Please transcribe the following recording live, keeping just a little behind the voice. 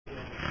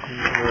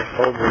We're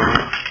told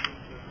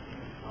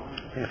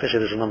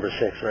officially this is number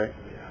 6, right?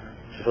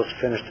 We're supposed to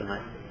finish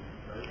tonight.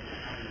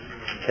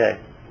 Okay.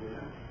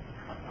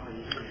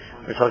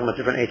 We're talking about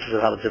different ages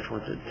of how the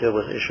different deal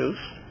with issues.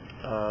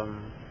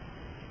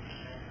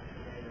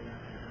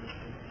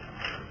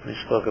 We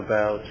spoke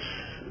about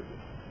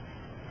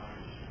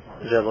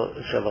Zelo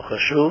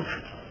Chashuv,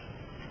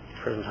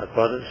 President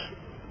HaKodesh.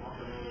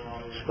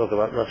 Spoke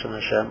about Ratzon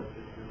Hashem.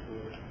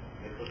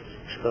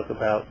 Spoke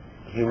about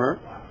humor.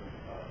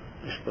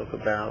 We spoke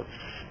about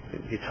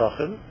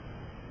B'tochen,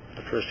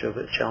 the first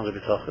challenge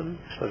of B'tochen.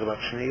 Spoke about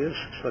Tznius.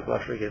 Spoke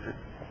about forgiving.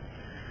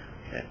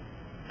 Okay.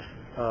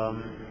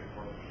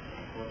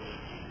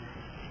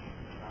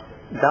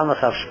 Down the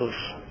Chavshus.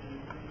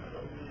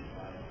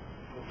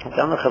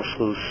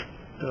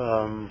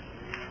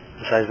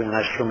 Besides being a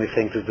nice, filmy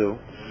thing to do,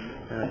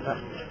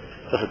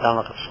 just a down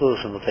the Chavshus,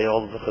 and we'll tell you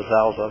all of the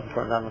Chazals are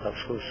important down the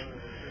Chavshus.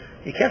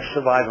 You can't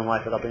survive in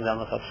life without being down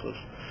the Chavshus.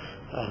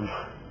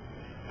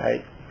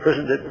 Right? If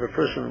a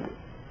person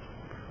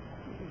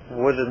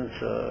wouldn't,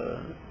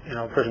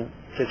 a person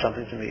did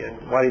something to me.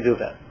 Why do you do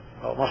that?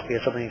 Well, it must be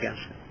something against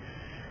me.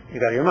 You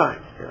got your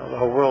mind. The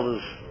whole world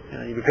is,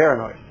 you'd be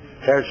paranoid.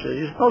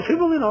 Most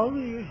people, the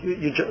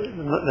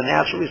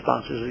natural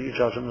response is that you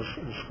judge them as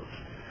schools.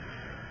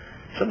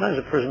 Sometimes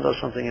a person does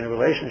something in a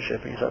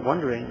relationship and you start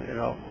wondering,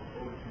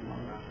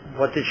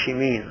 what did she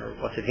mean, or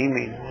what did he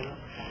mean?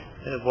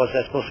 Was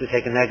that supposed to be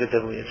taken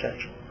negatively, etc.?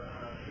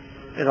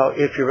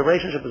 If your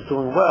relationship is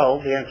doing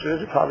well, the answer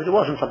is it probably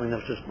wasn't something that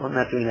was just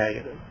meant to be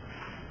negative.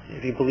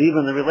 If you believe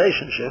in the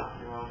relationship,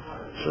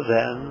 so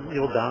then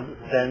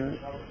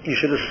you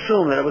should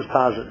assume that it was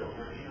positive.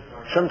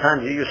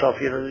 Sometimes you yourself,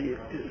 the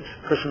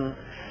person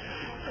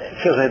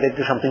feels like they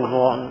did something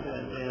wrong,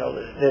 and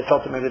they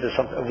felt that maybe there's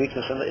a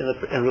weakness in the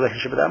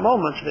relationship at that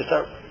moment, so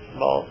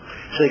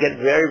they get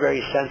very, very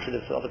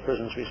sensitive to the other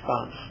person's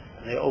response,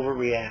 and they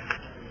overreact.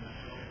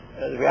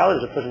 The reality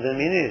is the person didn't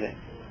mean anything.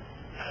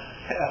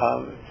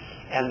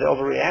 And the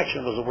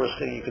overreaction was the worst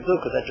thing you could do,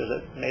 because that just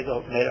made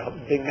a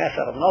big mess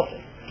out of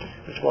nothing.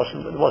 There was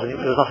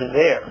nothing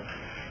there.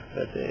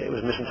 But it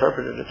was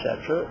misinterpreted,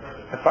 etc.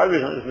 And part of the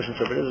reason it was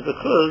misinterpreted is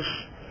because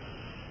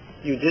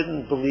you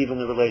didn't believe in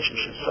the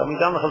relationship. So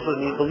down the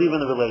hospital, you believe in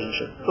the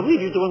relationship.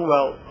 Believe you're doing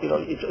well. The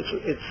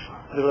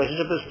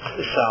relationship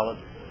is solid.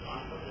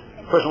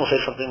 A person will say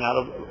something out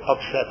of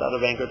upset, out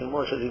of anger. The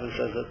Gemara even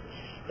says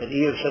that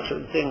Eve said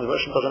certain things. The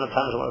Russian doesn't have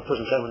times when a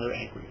person said when they're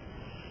angry.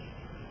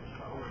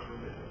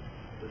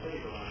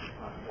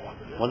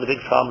 One of the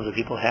big problems that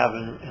people have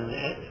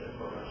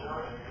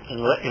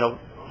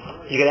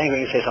you get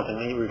angry and you say something,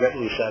 and you regret that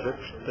you said it,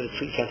 but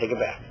you can't take it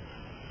back.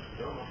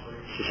 So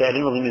you say, I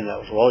didn't really mean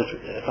that. Well,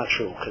 it's not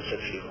true, because if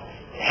you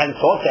hadn't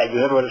thought that, you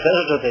never would have said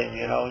such a thing,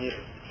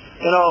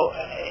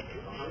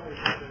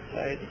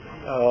 right?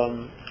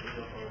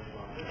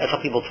 That's how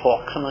people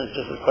talk. Sometimes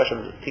it's just a question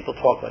of people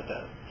talk like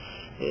that.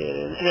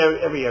 In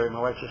every area,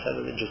 my wife just had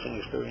an interesting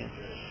experience.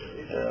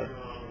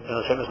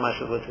 The same as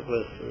myself with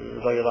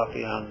Rabbi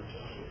Lapian.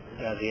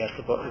 He asked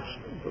about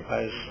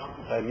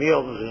by meal.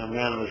 The young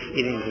man was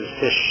eating his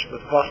fish with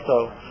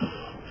gusto,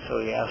 so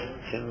he asked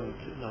him,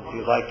 "Do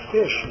you like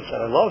fish?" He said,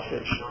 "I love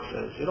fish." He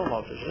says, "You don't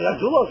love fish." He said, "I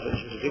do love fish."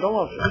 He says, "You don't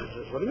love fish." He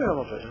says, "What do you mean I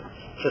love fish?"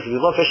 He says, "If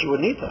you love fish, you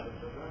wouldn't eat them.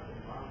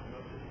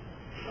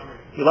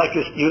 You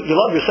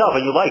love yourself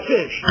and you like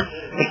fish."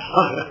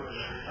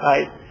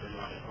 Right?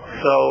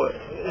 So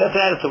that's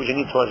an attitude which you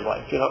need towards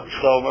life.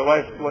 So my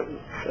wife,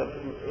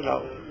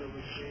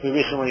 we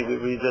recently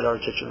redid our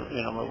kitchen.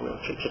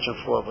 Kitchen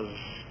floor was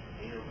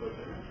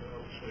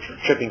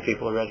tripping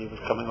people already. It was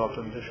coming off,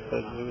 and we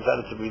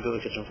decided to redo the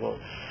kitchen floor.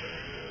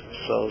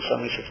 So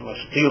somebody said to us,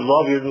 "Do you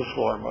love your new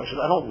floor?" And I said,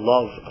 "I don't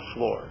love a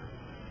floor."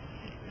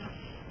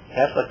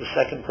 That's like the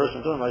second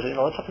person doing it. I said,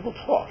 that's how people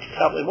talk.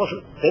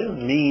 They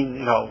didn't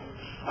mean,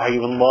 are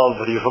you in love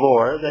with your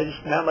floor? They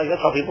just meant like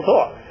that's how people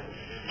talk.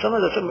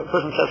 Sometimes some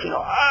person says,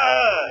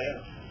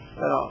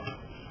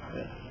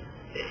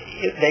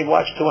 they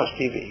watch too much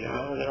TV,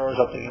 or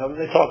something,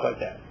 they talk like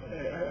that.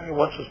 I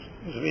once was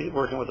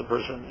working with a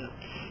person,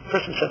 the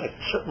person said like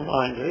certain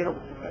lines,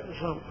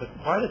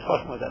 why are they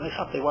talking like that? And I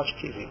thought they watch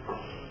TV.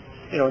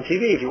 In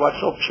TV, if you watch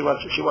soap, she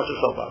watches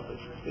soap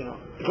operas.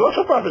 If you watch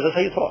soap operas, that's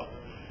how you talk.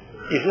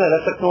 You see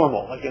that's like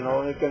normal,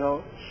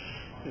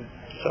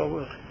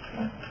 so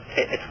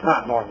it's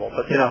not normal,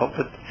 but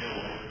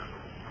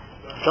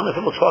sometimes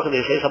people talk and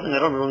they say something they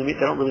don't really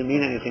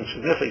mean anything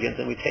significant,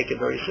 and we take it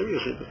very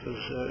seriously because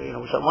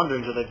we start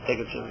wondering do they take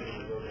it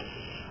seriously.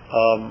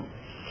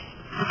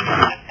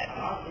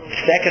 The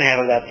second half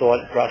of that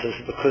thought process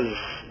is because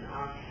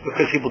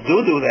people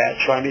do that,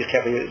 try and be as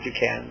careful as you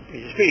can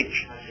in your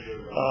speech.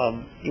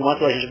 You want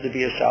the relationship to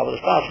be as solid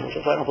as possible. So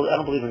I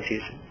don't believe in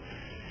teasing.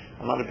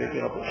 I'm not a big,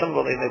 some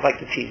people they like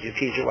to tease. You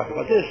tease your wife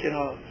about this,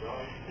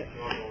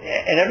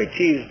 And every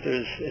tease,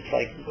 it's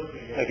like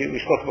we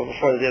spoke about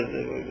before,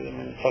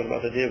 talking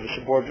about the idea of a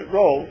subordinate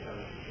role.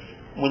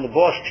 When the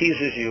boss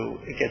teases you,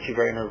 it gets you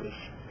very nervous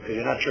because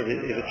you're not sure if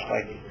it's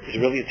like, is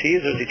it really a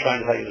tease or is he trying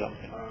to tell you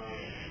something?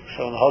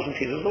 So when the husband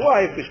teases the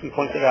wife, we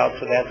pointed out,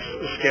 so that's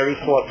a scary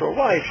thought for a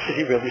wife. Is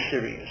he really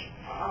serious?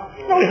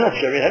 No, he's not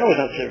serious. I know he's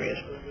not serious.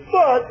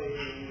 But,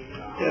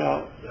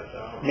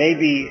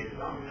 maybe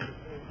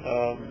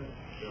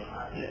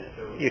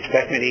you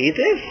expect me to eat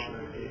this?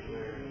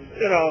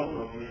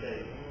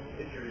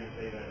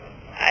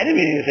 I didn't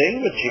mean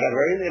anything, but she got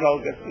very,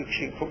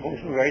 she was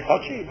very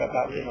touchy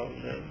about,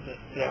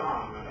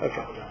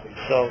 Okay.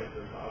 So,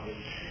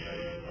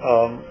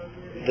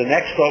 the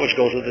next thought which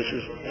goes with this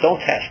is,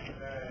 don't test.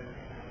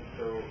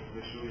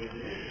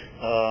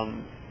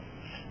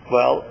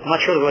 Well, I'm not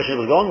sure the relationship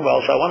was going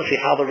well, so I want to see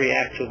how they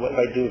react to if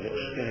I do this.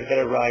 Get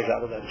a rise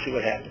out of them, see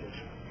what happens.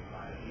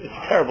 It's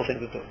a terrible thing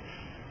to do.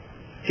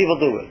 People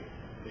do it.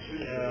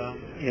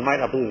 You might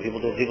not believe it,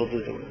 people do it.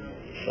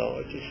 So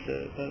it's just,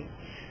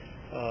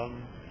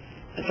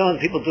 and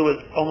sometimes people do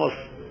it almost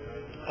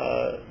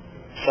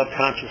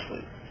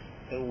subconsciously.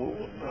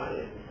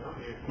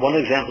 One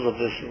example of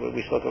this,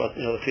 we spoke about,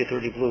 the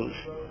 330 blues,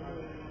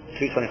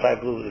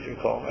 325 blues, if you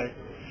recall, right?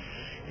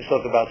 We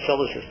spoke about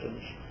solar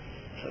systems.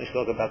 So we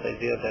spoke about the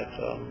idea that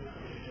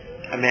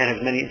a man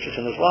has many interests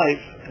in his life,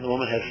 and the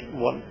woman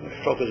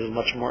focuses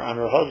much more on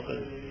her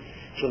husband.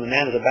 So when the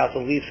man is about to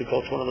leave to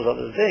go to one of those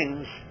other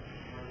things,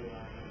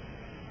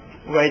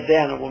 right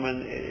then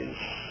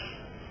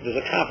there's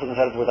a conflict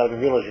inside of without even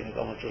realizing it,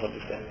 almost to some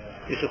extent.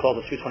 We used to call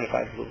it the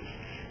 325 blues.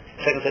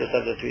 Second set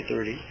started at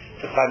 3:30.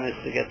 Took 5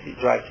 minutes to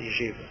drive to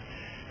yeshiva.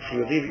 So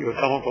you would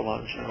come home for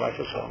lunch, and your wife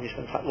was home, you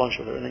spend lunch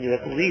with her, and then you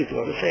have to leave to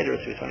go to Seder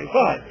at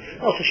 3:25.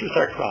 Also, she would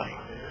start crying.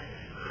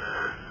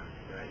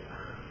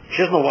 She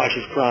doesn't know why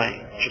she's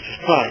crying. She's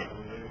just crying.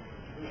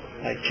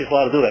 She's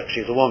allowed to do that because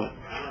she's a woman.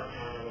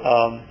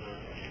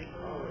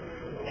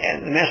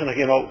 And the man's like,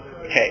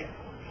 okay,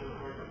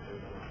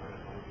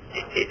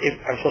 if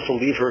I'm supposed to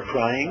leave her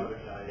crying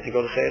and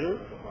go to Seder,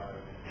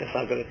 that's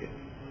not a good idea.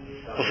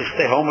 I'm supposed to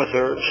stay home with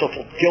her, she'll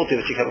feel guilty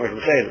that she came away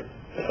from Seder.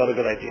 That's not a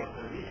good idea.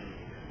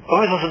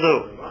 What am I supposed to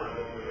do?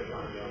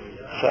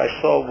 So I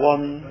saw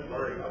one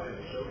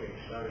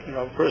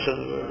person,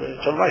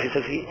 some advice, he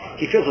says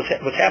he feels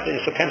what's happening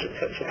is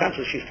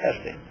subconsciously she's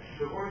testing.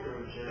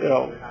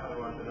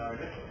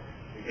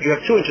 You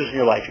have two interests in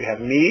your life. You have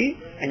me,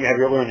 and you have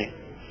your learning.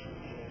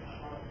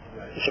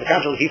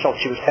 Subconsciously, he felt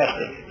she was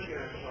testing.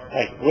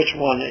 Like, which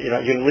one,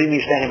 you're going to leave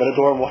me standing by the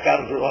door and walk out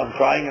and I'm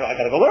crying, I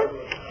got to go learn?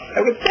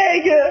 I would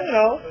say,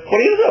 what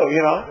are you going to do,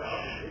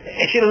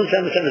 And she doesn't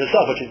understand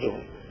herself what she's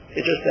doing.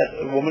 It's just that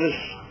the woman is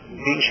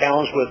being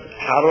challenged with,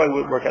 how do I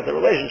work out the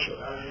relationship?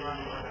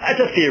 That's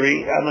a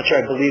theory. I'm not sure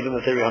I believe in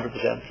the theory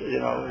 100%.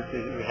 It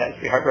has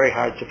to be very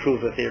hard to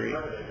prove the theory.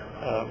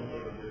 How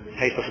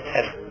are you supposed to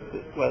test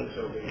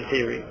the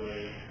theory?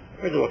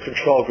 Or do a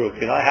control group,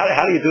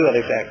 How do you do that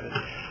exactly?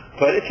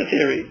 But it's a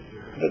theory.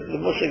 The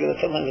most thing that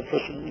sometimes a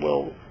person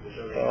will...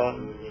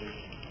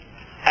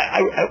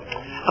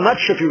 I'm not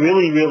sure if you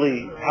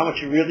how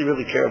much you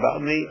really care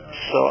about me,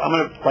 so I'm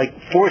going to,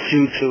 force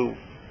you to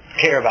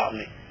care about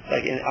me.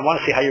 I want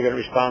to see how you're going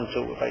to respond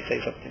to if I say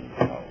something,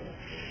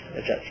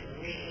 etc.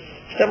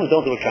 Definitely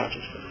don't do it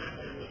consciously.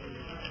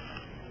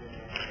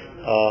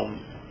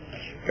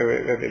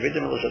 Rabbi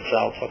Vidin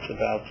Zatzal talks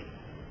about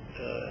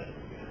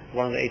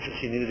one of the eight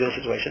you need to do in a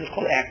situation. It's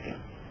called acting.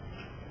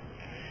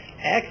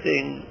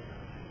 Acting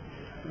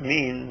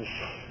means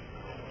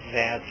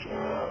that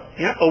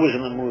you're not always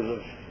in the mood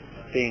of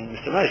being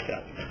Mr. Nice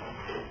Guy.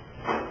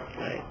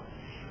 Right?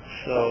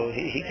 So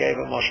he gave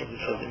a mashal. He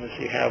said,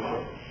 you have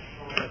a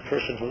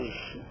person who is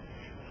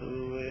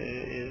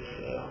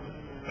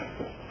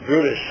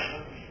Brutus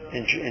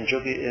in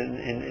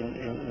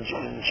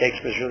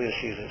Shakespeare's Julius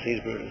Caesar.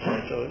 He's Brutus.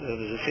 Right? So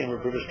there's a scene where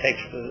Brutus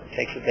takes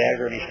a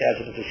dagger and he stabs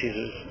it into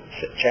Caesar's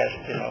chest.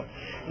 And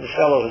this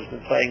fellow has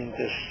been playing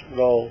this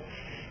role.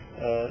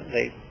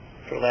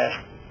 For the last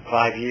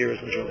 5 years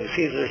in Julius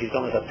Caesar, he's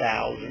done it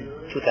 1,000,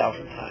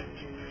 2,000 times.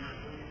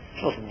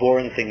 It's the most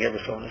boring thing he ever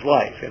saw in his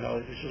life.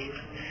 It's just,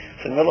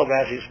 so in the middle of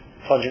that, he's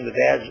plunging the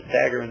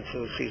dagger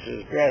into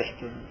Caesar's breast,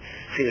 and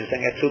Caesar's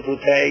saying, "Et tu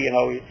brute,"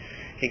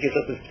 he gives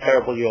up this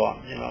terrible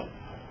yawn.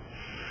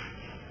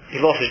 He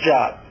lost his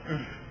job.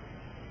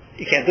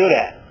 You can't do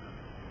that.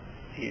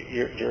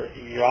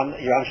 You're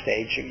on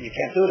stage. You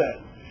can't do that.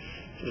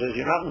 He says,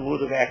 "You're not in the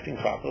mood of acting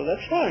properly.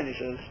 That's fine." He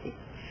says,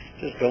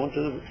 Just go into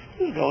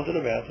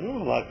the bathroom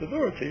and lock the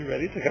door until you're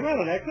ready to come out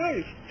and act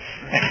nice.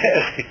 And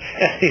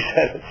he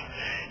says,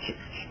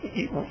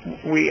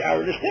 we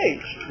are at a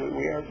stage.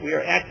 We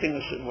are acting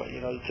a certain way.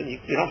 You don't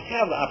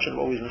have the option of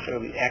always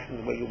necessarily acting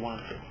the way you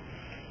want to.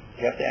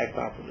 You have to act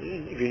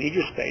properly. If you need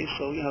your space,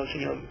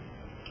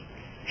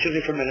 excuse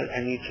me for a minute,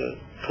 I need to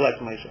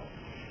collect myself.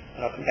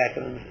 And I'll come back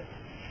in a minute.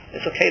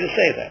 It's okay to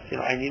say that.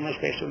 I need my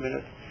space for a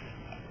minute.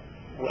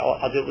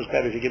 I'll deal with this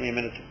better if you give me a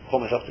minute to pull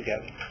myself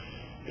together.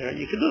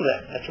 You can do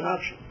that. That's an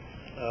option.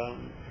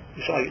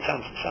 It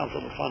sounds a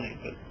little funny,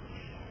 but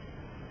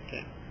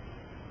okay.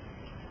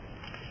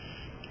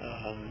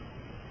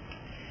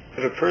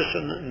 If a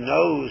person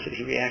knows that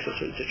he reacts to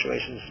certain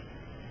situations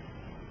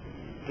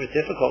with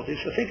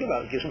difficulties, so think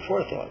about it. Give some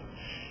forethought.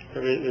 The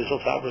Rizal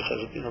Taber says,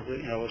 a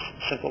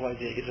simple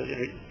idea. He says,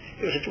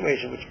 here's a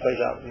situation which plays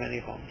out in many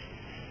homes.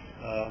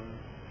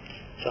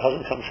 So the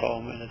husband comes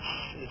home and it's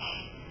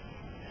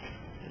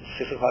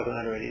 6 o'clock at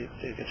night already.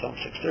 He gets home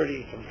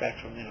 6:30. He comes back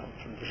from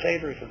the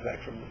Seder. He comes back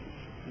from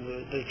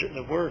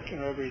the work.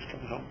 Everybody's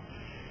coming home.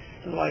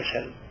 And the wife's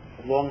had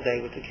a long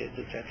day with the kids,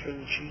 etc.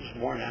 And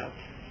she's worn out.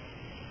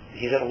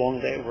 He's had a long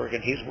day at work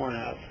and he's worn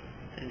out.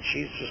 And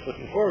she's just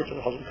looking forward to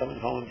the husband coming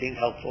home and being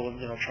helpful and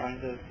trying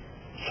to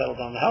settle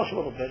down the house a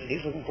little bit. And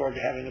he's looking forward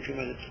to having a few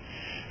minutes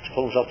to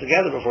pull himself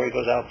together before he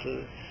goes out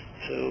to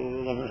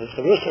learn his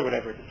Tarusa or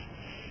whatever it is.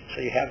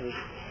 So you have this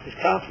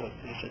conflict.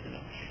 And he said,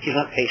 he's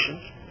not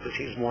patient because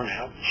he's worn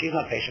out. She's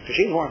not patient because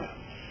she's worn out.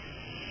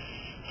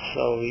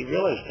 So he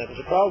realized that was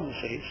a problem.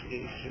 So he's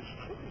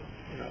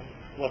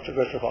what's the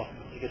rest of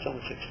Hoffman? He gets home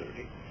at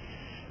 6:30.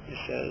 He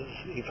says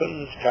he put in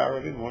his car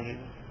every morning.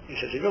 He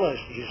says he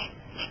realized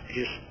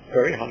he's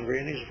very hungry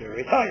and he's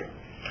very tired.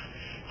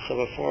 So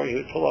before he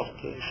would pull off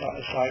the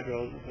side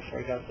road, before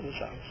he got to his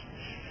house,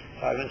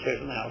 5 minutes away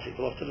from the house, he'd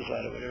pull off to the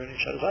side or whatever, and he'd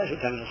shut his eyes for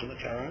 10 minutes in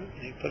the car, and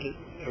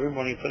every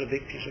morning he'd put a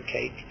big piece of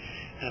cake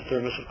and a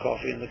thermos of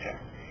coffee in the car.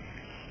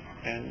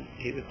 And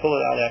he would pull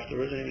it out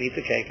afterwards, and he'd eat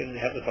the cake, and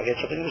he'd have the coffee. He had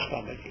something in his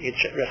stomach. He'd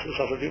rest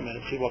himself for a few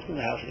minutes. He walked in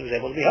the house, and he was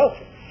able to be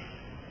helpful.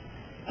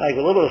 Like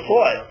a little bit of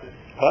thought.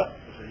 What?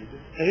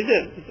 And he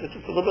did. It's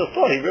a little bit of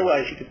thought. He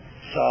realized he could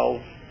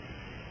solve,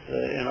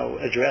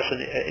 address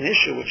an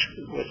issue which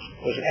was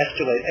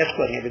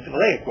escalating every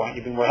delay. Why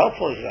you've been more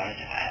helpful? He said,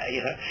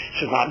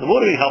 she's not in the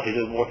mood to be helpful.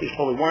 He's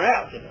totally worn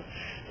out.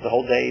 The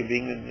whole day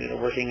being,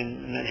 working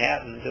in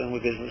Manhattan, dealing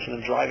with business, and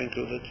then driving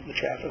through the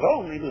traffic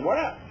home, he was worn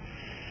out.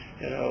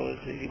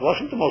 He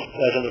wasn't the most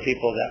pleasant of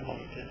people at that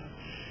moment.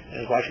 And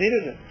his wife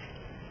needed him.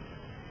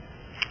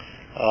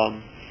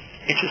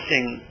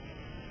 Interesting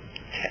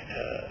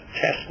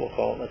test, we'll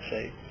call it, let's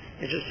say.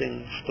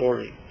 Interesting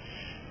story.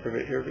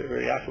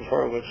 Yaakov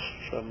Horowitz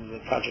from the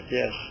Project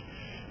Yes,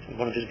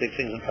 one of his big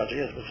things in Project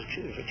Yes, which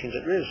is for Teens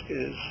at Risk,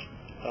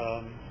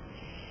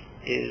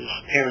 is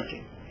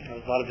parenting.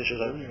 A lot of issues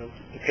are,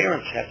 the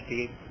parents have to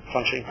be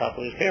functioning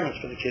properly as parents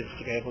for the kids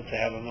to be able to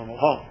have a normal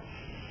home.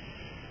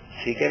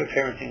 So he gave a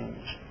parenting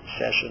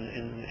session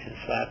in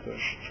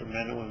Flatbush for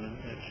men and women,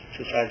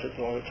 two sides of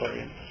the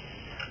auditorium,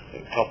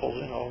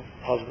 couples,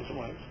 husbands and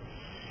wives.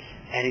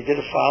 And he did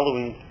the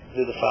following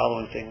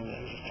thing, and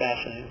it was a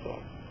fascinating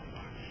thought.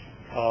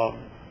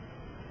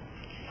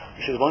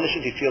 He says one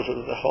issue he feels that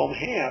the home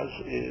has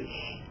is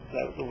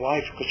that the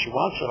wife, because she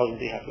wants her husband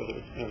to be happy with her,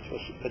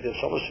 but their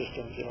solar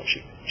systems,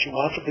 she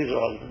wants to please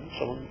her husband.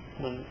 So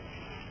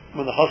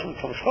when the husband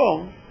comes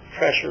home,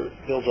 pressure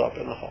builds up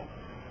in the home.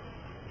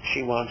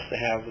 She wants to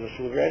have the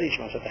food ready. She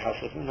wants to have the house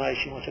looking nice.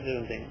 She wants to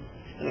do things,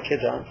 and the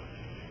kids aren't.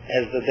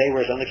 As the day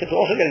wears on, the kids are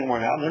also getting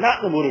worn out, and they're not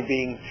in the mood of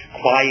being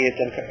quiet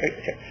and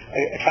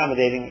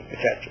accommodating,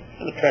 etc.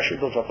 And the pressure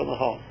builds up in the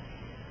home.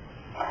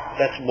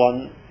 That's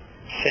one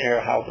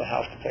scenario how the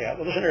house can play out.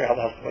 Well, the scenario how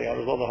the house can play out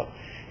is well,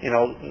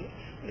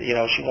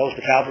 she knows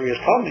the cavalry is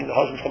coming. The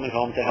husband's coming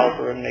home to help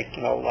her and make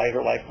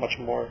her life much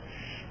more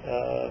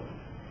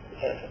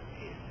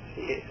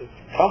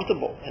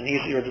comfortable and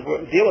easier to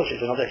deal with.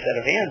 She's another set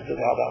of hands to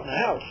help out in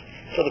the house.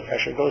 So the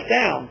pressure goes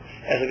down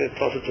as it gets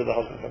closer to the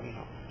husband coming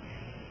home.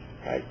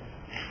 Right?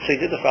 So he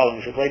did the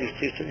following. He said, ladies,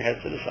 please turn your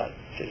heads to the side.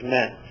 He says,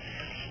 men,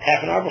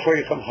 half an hour before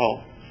you come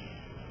home,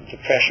 the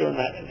pressure and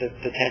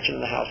the tension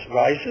in the house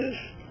rises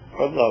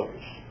or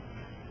lowers.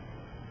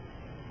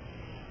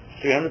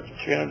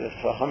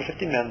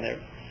 150 men there.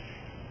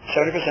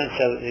 70%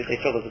 said that they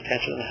feel that the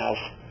tension in the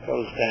house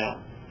goes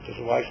down because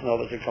the wives know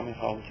that they're coming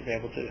home to be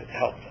able to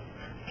help them.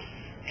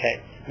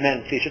 Okay.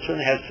 Men, please turn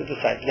your heads to the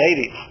side.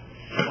 Ladies,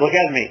 look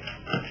at me.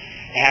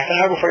 Half an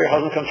hour before your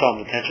husband comes home,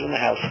 the tension in the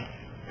house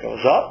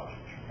goes up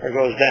or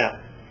goes down.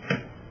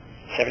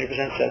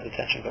 70% said the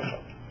tension goes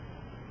up.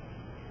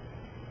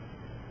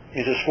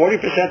 There's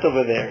 40%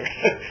 over there,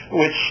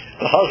 which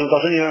the husband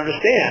doesn't even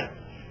understand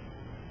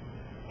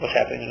what's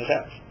happening in his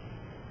house.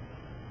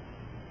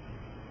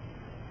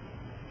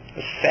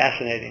 It's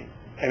fascinating.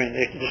 I mean,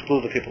 it just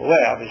blew the people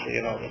away, obviously,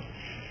 And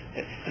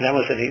that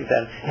was then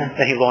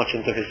he launched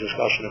into his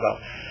discussion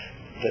about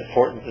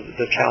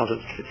the challenge of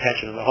the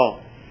tension in the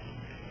home.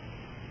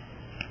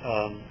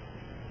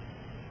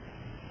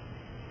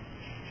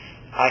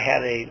 I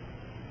had a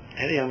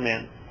young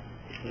man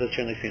who lived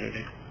here in the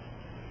community.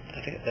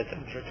 I think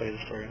I'm going to tell you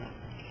the story now.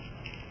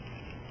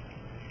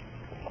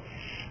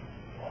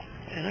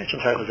 And I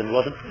sometimes with him. He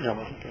wasn't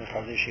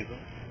part of the yeshiva.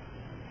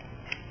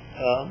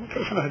 A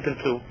person who had been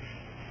through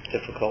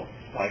difficult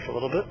life a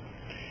little bit,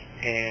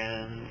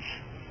 and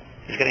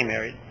he's getting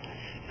married.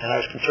 And I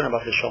was concerned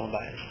about his shalom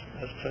bayis.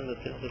 I was concerned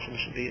that this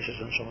should be his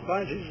shalom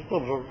bayis. He's a little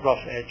bit of a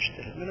rough edge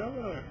to him,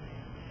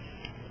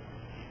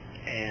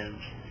 And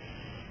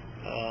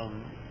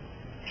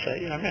so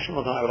I mentioned,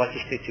 I would like to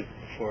speak to you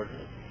before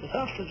the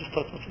house. I just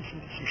talked about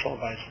some shalom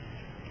bayis.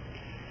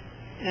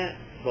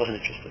 Wasn't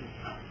interested.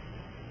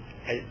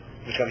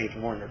 Which got me even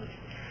more nervous.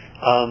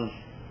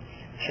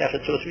 So after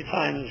 2 or 3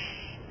 times,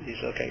 he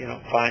said, okay,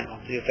 fine,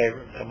 I'll do you a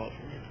favor, come over.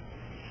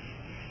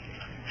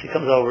 She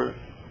comes over,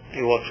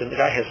 he walks in, the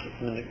guy had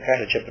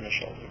a chip in his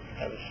shoulder.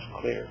 That was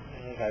clear.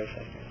 And the guy was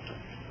like,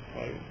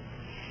 why?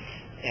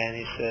 And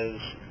he says,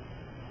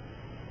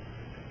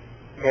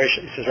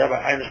 Rabbi,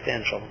 I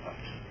understand Shalom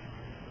Bayis.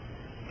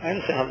 I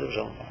understand how to do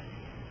Shalom Bayis.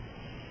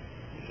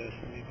 He says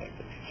to me like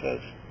this. He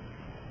says,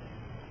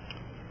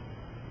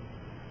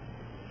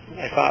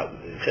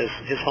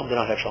 his home did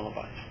not have Shalom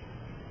Bayis.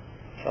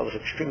 So I was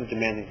an extremely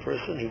demanding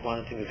person. He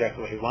wanted things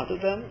exactly the way he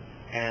wanted them,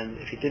 and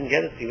if he didn't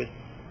get it, he would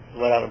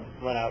let out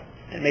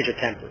a major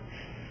temper.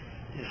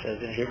 He says,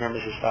 he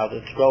remembers his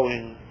father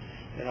throwing,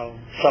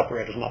 supper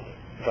at his mother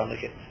in front of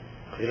the kids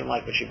because he didn't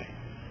like what she made.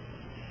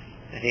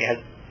 And he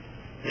had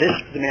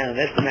this demand and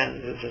this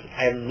demand. He says,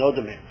 I have no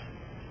demands.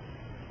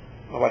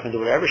 My wife can do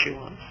whatever she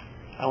wants.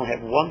 I only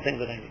have one thing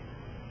that I need.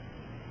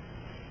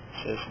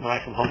 He says, when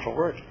I come home from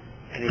work,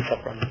 I need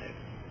supper on the table.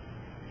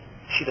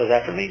 She does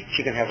that for me.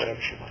 She can have whatever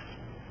she wants.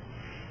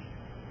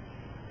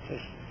 He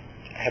says,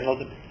 I have no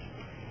demands.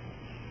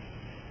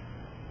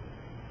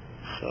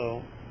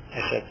 So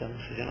I said to him,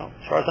 he says,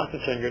 as far as I'm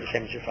concerned, you're the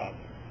same as your father.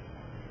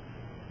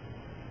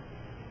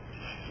 He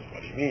says,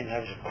 what do you mean?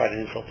 That was quite an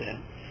insult to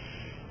him.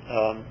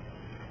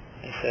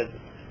 I said,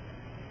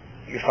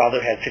 your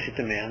father had 50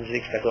 demands, and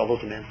he expected all those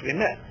demands to be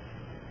met.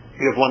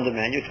 You have one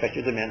demand, you expect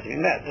your demand to be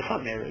met. That's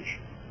not marriage.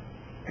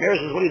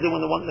 Marriage is what do you do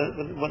when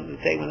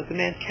the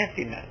demand can't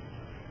be met?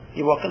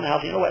 You walk in the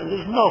house, and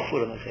there's no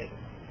food on the table.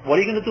 What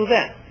are you going to do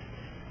then?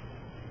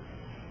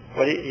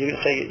 What are you going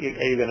to say?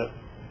 Are you going to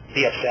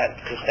be upset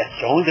because that's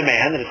the only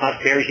demand, and it's not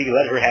fair you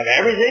let her have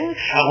everything,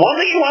 and one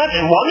thing you want,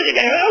 and one thing you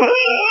can have?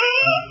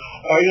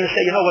 Or are you going to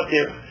say, what,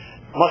 there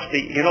must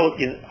be,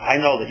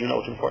 I know that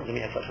what's important to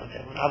me, that's not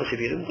that one. Obviously,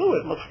 if you didn't do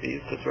it,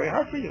 it's very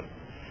hard for you.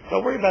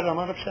 Don't worry about it, I'm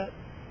not upset.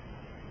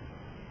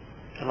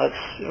 And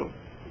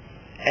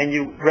and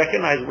you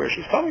recognize where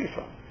she's coming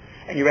from.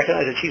 And you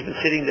recognize that she's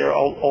been sitting there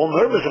all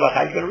nervous about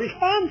how you're going to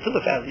respond to the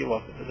fact that you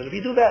walk into it. If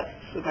you do that,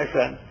 my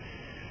friend,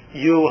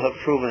 you will have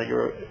proven that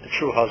you're a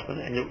true husband,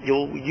 and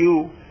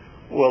you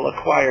will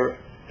acquire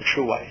a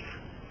true wife.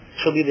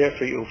 She'll be there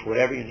for you for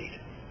whatever you need,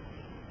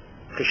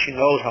 because she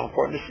knows how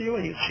important it is to you,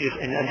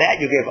 and that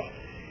you gave up.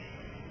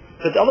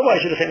 But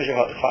otherwise, you're the same as your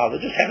father.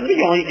 Just happen to be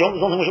the only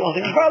one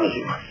thing that bothers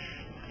you.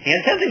 He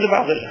had 10 things that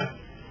bothered him.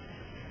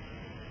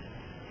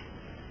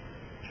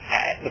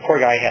 The poor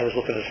guy had this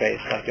look in his face,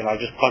 like I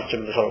just punched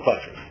him in the solar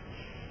plexus.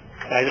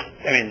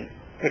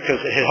 Because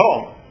it hit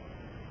home.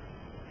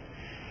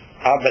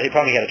 But he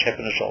probably had a chip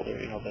in his shoulder, that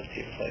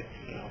he was like,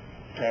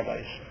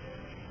 rabbis.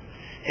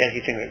 He had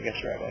things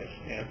against rabbis.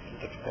 He had some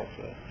difficult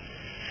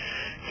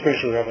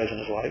experience with rabbis in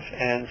his life.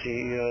 And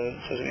he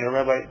says,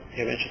 Rabbi, you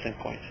have an interesting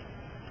point.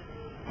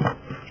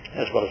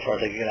 That's about as far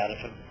as I can get out of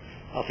him.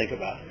 I'll think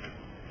about it.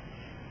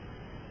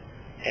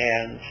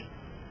 And,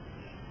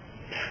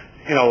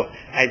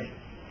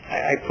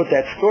 I put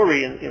that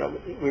story in,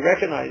 we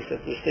recognize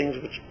that there's things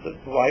which the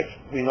wife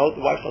knows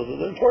that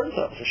are important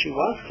to us, and she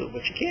wants to,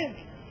 but she can't.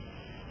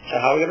 So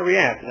how are we going to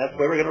react? And that's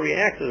where we're going to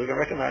react, is we're going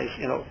to recognize,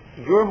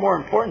 you're more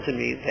important to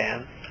me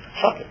than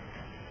supper.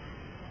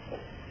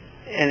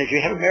 And if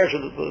you have a marriage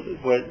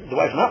where the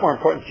wife's not more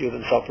important to you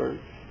than supper,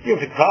 you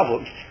have big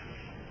problems.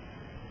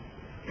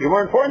 You're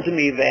more important to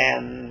me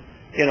than,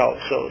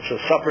 so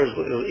supper is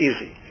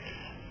easy.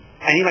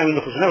 I need my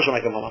menuchos nefesh when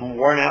I come home. I'm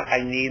worn out.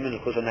 I need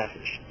menuchos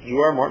nefesh. You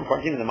are more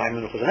important to me than my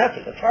menuchos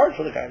nefesh. That's hard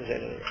for the guy to say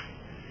to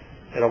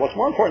her. What's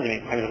more important to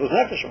me? My menuchos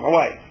nefesh or my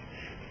wife?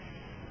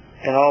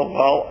 My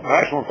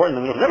wife's more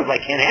important than menuchos nefesh. I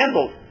can't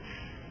handle.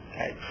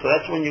 Right? So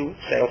that's when you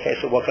say, okay,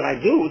 so what can I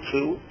do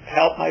to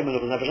help my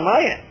menuchos nefesh on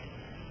my end?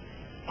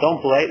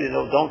 Don't blame.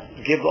 Don't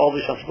give all the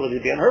responsibility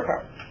to be on her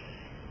part.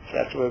 So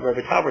that's where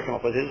Rabbi Tauber came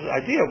up with. His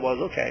idea was,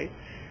 okay,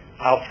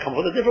 I'll come up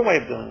with a different way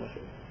of dealing with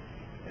it.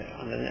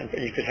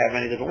 And you could have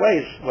many different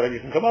ways, whatever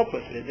you can come up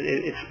with.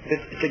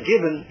 It's a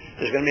given.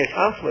 There's going to be a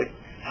conflict.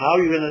 How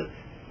are you going to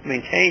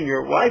maintain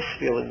your wife's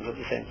feelings at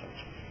the same time?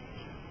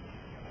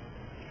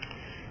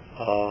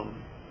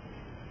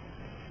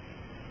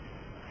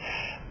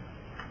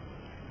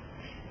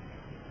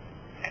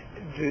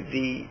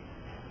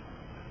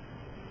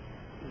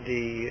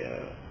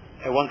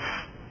 I once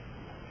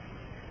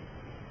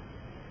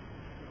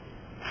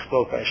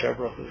spoke by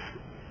Shabbat.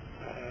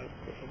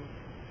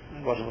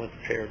 I wasn't really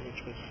prepared,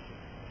 which was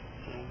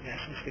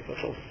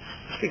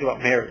speak about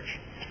marriage.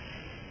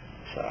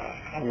 So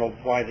I don't know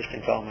why this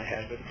thing fell in my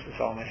head, but it's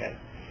all in my head.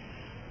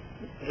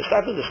 The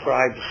disciple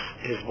describes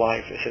his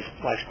wife as his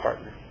life's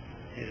partner.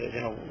 He says,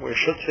 we're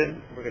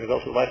shutzim, we're going to go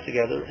through life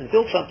together and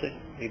build something.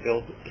 We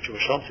build the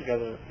Jewish home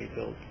together, we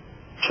build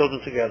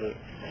children together.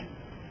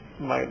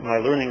 My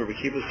learning, Rabbi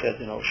Kiva said,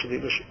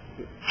 shaliva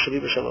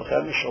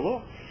shalochem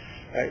shalom.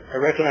 I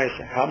recognize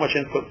how much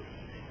input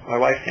my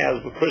wife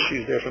has because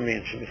she's there for me,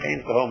 and she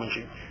maintains the home, and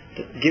she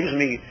gives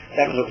me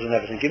that menuchos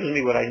nefesh, and gives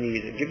me what I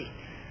need, and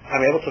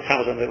I'm able to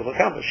accomplish what I'm able to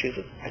accomplish. She's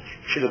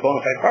a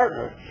bona fide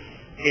partner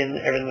in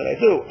everything that I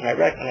do, and I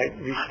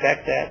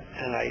respect that,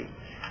 and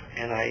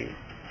I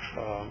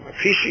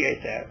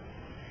appreciate that,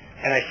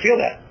 and I feel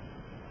that.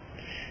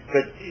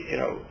 But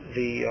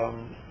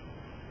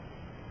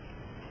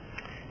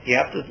You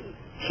have to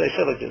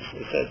say like this.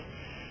 It says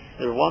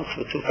there were once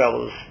the two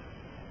fellows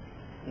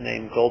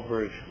named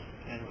Goldberg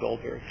and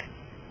Goldberg.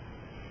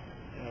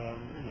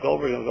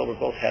 Goldberg and Goldberg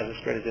both had this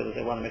great idea that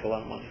they want to make a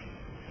lot of money.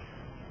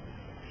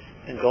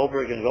 And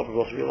Goldberg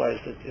both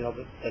realized that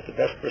that the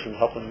best person to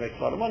help them make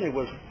a lot of money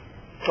was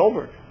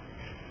Goldberg.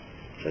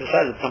 So they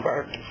decided to become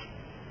partners.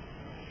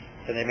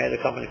 And they made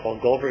a company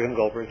called Goldberg and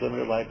Goldberg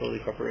Limited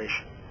Liability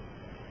Corporation.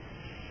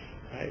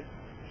 Right?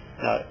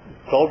 Now,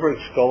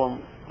 Goldberg's goal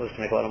was to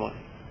make a lot of money.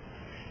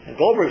 And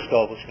Goldberg's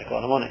goal was to make a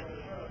lot of money.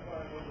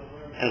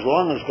 And as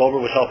long as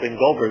Goldberg was helping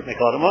Goldberg make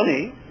a lot of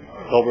money,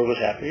 Goldberg was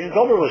happy and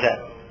Goldberg was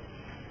happy.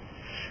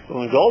 But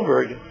when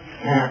Goldberg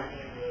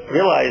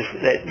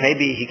realized that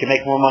maybe he could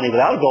make more money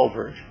without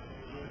Goldberg,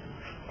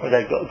 or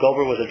that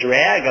Goldberg was a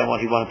drag on what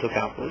he wanted to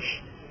accomplish,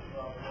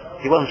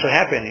 he wasn't so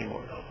happy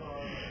anymore.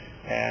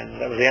 And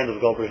that was the end of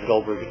Goldberg and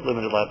Goldberg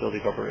Limited Liability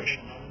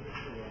Corporation.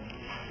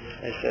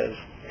 And he says,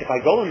 if my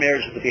goal in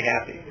marriage is to be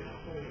happy,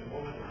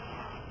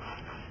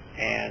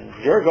 and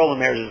your goal in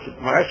marriage is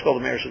my wife's goal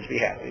in marriage is to be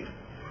happy,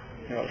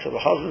 so the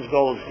husband's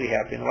goal is to be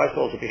happy, and the wife's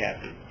goal is to be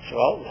happy. So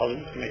the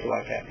husband can make the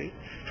wife happy,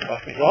 the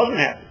wife can make the husband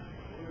happy.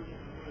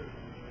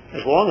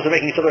 As long as they're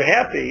making each other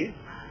happy,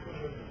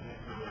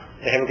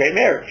 they have a great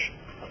marriage.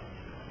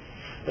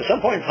 At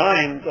some point in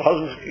time, the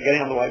husband's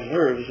getting on the wife's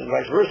nerves, and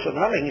vice versa. They're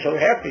not making each other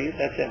happy,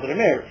 that's the end of the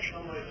marriage.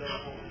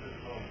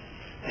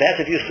 That's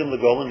if you assume the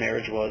goal in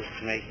marriage was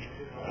to make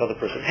the other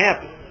person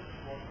happy,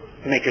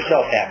 to make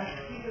yourself happy.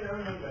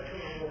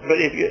 But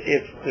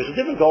if there's a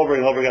different Goldberg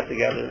and Goldberg got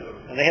together,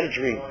 and they had a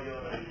dream.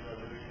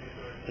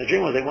 The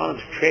dream was they wanted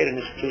to create an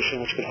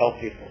institution which could help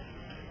people.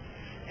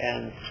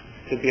 And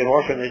could be an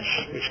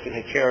orphanage which could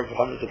take care of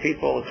hundreds of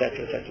people,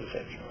 etc., etc.,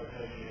 etc.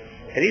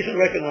 And Ethan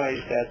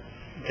recognized that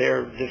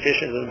they're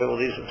deficient in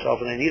abilities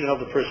themselves, and they need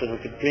another person who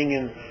could bring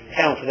in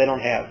talents that they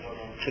don't have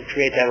to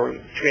create that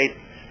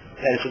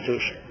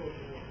institution.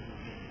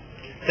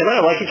 They might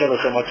not like each other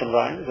so much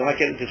sometimes. They might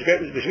get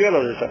disagreement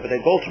over this stuff, but they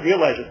both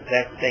realize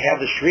that they have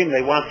this dream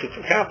they want to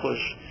accomplish,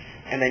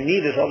 and they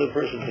need this other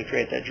person to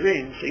create that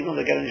dream. So even though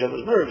they get on each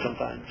other's nerves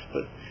sometimes,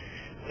 but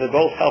they're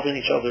both helping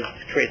each other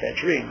to create that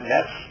dream. And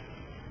that's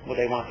what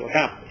they want to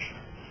accomplish.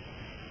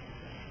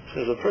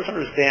 So the person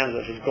understands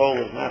that his goal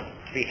is not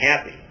to be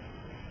happy.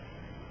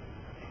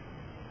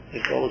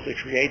 His goal is to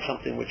create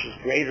something which is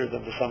greater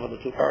than the sum of the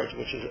two parts,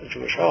 which is a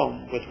Jewish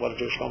home, with what a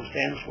Jewish home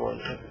stands for,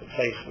 a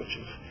place which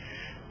is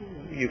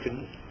you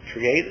can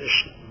create,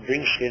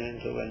 bring skin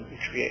into, and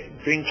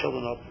bring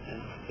children up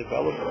and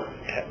develop,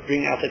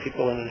 bring outside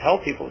people in and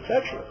help people,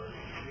 etc.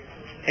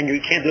 And you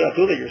can't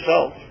do that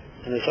yourself.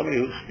 And there's somebody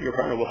who's your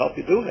partner will help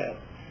you do that.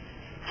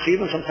 So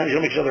even sometimes you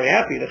don't make each other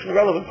happy, that's an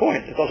irrelevant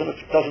point. It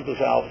doesn't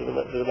dissolve the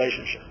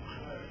relationship.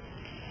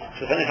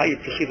 So depending on how you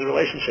perceive the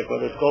relationship,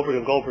 whether it's Goldberg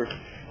and Goldberg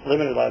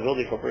Limited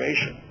Liability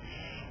Corporation,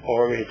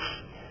 or it's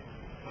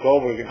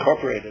Goldberg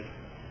Incorporated,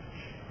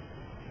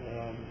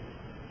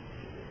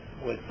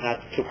 with not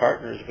two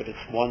partners, but it's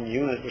one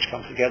unit which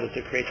comes together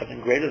to create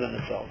something greater than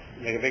itself.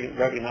 Make a big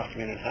enough to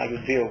me on how you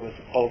deal with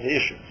all the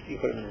issues. You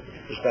put them in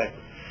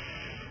perspective.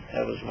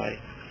 That was my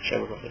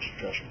share of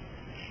discussion.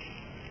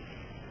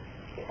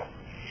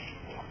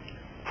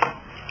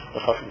 The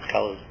husband's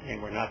colors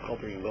name were not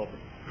Goldberg and Goldberg.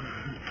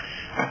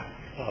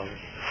 I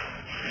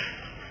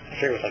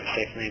figured it was like a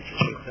safe name to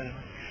shoot that.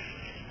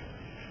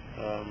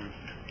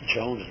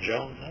 Jones and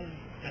Jones.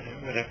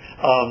 Whatever.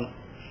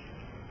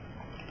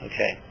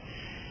 Okay.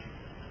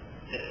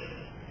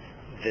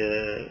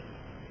 The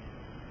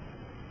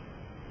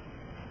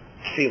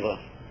tefillah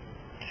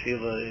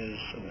is,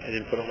 I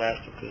didn't put it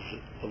last because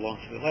it belongs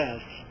to the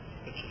last,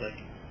 which is like,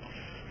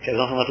 okay, there's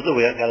nothing left to do,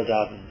 we got to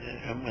daven.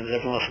 And when there's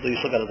everything else to do, you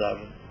still got to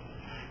daven.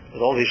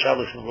 With all these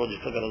Shabbos in the world, you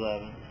still got to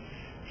daven.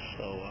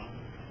 So,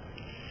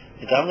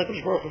 you daven like a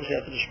Baruch Hu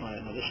after the Shema.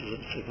 Now this is a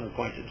particular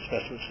point,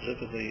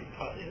 specifically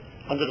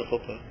under the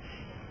chuppah.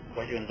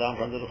 What you're going to daven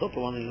for under the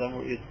chuppah, one of these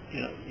where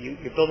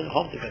you're building a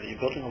home together, you're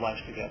building a life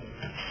together.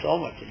 So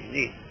much that you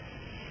need.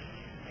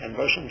 And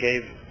Bershom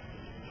gave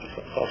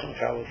Chosam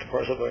Kala to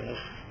Parsa Awareness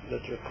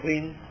that they're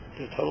clean,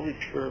 they're totally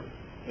pure,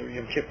 they're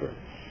Yom Kippur,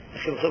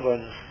 they're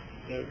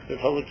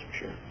totally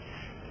pure.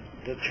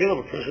 The tefillah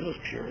of a person is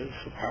pure, is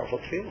a powerful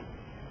tefillah.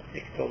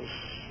 It goes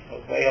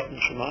way up in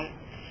Shemayim.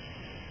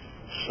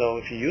 So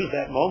if you use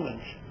that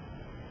moment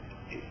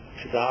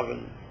to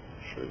daven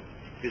for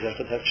Yizach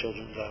to have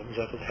children,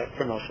 Yizach to have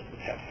parnosim, to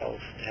have health,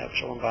 to have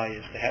shalom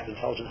bayis, to have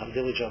intelligence, how to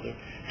deal with each other,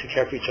 to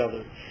care for each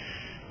other.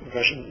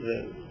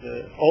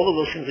 All of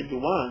those things that you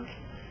want,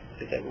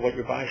 that what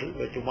you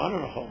want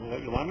in a home,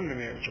 what you want in a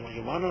marriage, what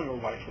you want in a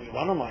wife, what you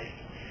want in life,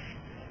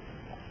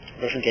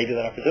 the person gave you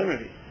that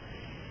opportunity.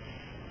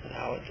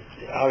 Now,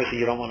 obviously,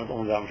 you don't want to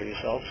only daven for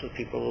yourself, so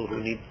people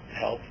who need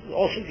help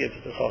also give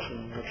the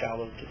Chosam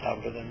Kala to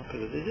daven for them,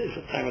 because it is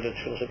a time when the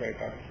tefillah is very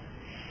powerful.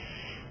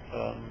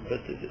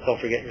 But don't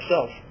forget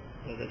yourself.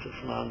 That it's a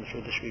siman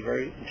for this should be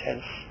very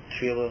intense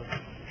tefillah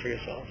for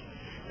yourself.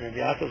 And Rabbi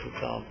Yaakov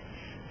Zatzal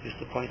used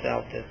to point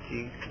out that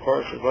the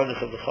chorus of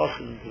the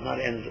Chosim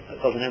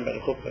doesn't end by the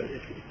chuppah.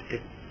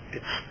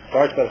 it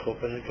starts by the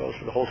chuppah and it goes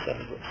for the whole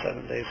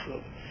 7 days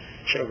of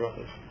Sheva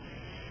Brachos.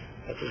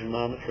 That's the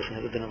man, the person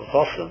has a dinner with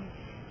Chosam,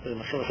 there's a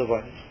Mashon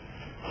Savonis.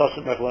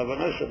 Chosam Mechel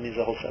Avonos means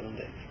the whole 7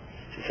 days.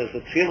 She says the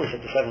tefillos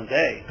of the 7th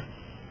day,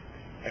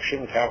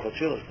 extremely powerful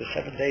tefillos, the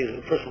 7 days,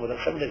 the person without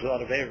 7 days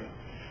without a Averim,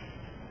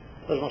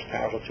 those are the most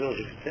powerful tefillos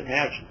you can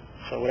imagine.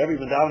 So whatever you've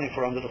been davening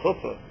for under the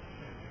chuppah,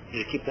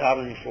 you keep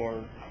davening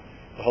for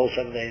the whole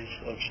 7 days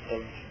of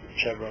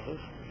Sheva Brachos.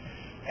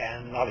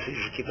 And obviously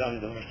you should keep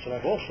davening the rest of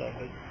life also,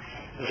 but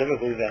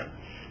specifically then,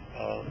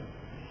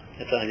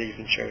 it's an idea you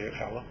can share with your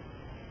Kala.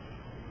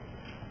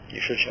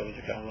 You should share with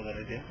your Kala that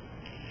idea.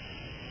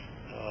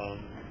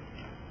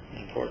 The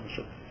importance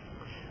of,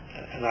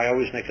 and I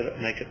always make it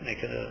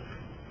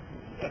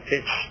a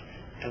pitch,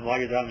 and while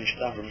you're davening, you should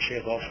daven for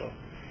Mashiach also.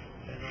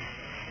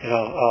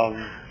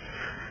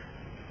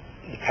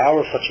 The power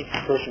of such a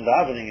person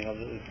davening,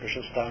 the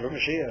person davening for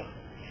Mashiach.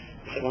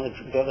 So one of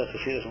the brothers to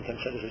see this sometimes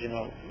said, he says,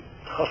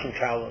 Chosam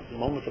Kala, the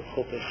moment of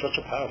chuppah is such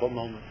a powerful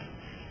moment.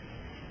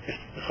 If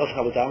the Chosam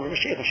Kala would daven for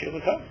Mashiach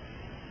would come.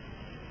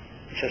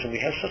 He says, and we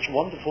have such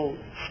wonderful,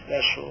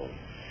 special,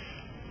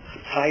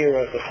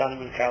 higher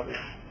Chasanim and Kalis.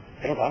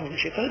 They don't daven for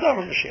Mashiach, they daven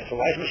for Mashiach. So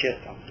why is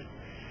Mashiach coming?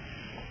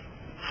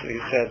 So he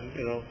said,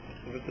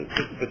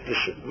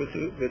 with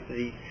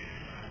the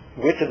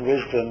wit and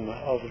wisdom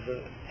of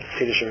the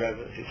Chiddush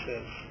Rebbe, he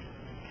says,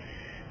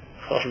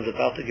 Chosam's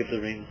about to give the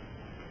ring.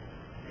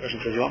 The person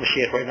says, you want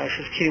Mashiach right now? He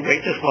says, can you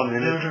wait just 1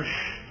 minute?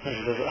 Mm-hmm. And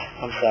he says,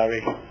 I'm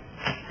sorry.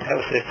 That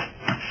was it.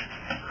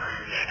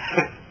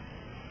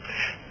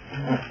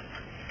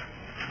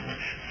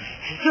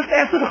 Just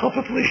after the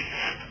chuppah, please.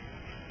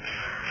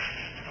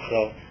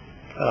 So,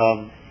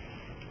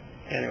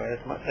 anyway,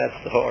 that's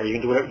the ha'ara. You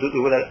can do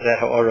that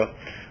ha'ara,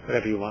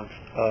 whatever you want.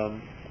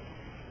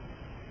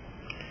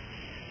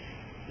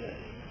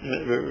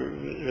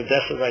 Rav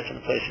Dessler writes in a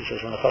place, he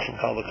says, when a Chasam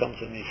Kalva comes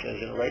to him, he says,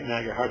 right now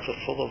your hearts are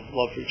full of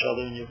love for each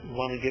other and you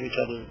want to give each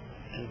other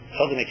and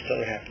totally make each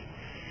other happy.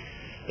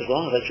 As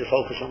long as that's your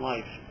focus in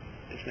life,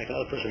 is to make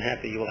another person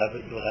happy, you will have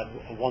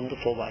a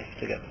wonderful life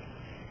together.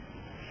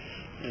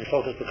 When your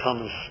focus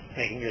becomes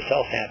making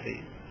yourself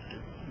happy,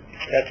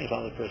 expecting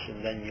from the other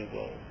person, then you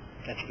will,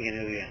 that's the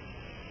beginning of the end.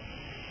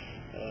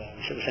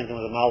 He said the same thing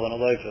with a Malva and a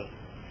Loiva.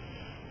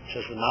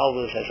 Says the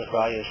Malva has a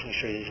chrayas, make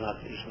sure he's not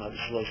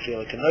slow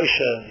stealing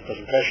Kenosha, he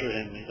doesn't pressure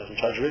him, he doesn't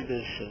charge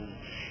ribbis, and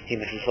he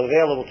makes himself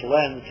available to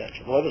lend, etc.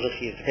 The Loiva is a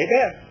chiyuv to pay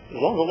back.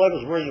 As long as the Loiva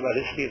is worrying about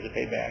his chiyuv to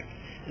pay back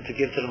and to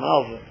give to the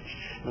Malva,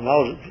 and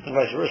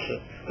vice versa,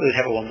 they'd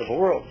have a wonderful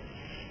world.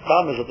 The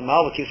problem is that the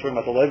Malva keeps worrying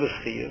about the Loiva's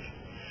chiyuv,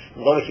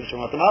 and the Loiva keeps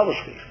worrying about the Malva's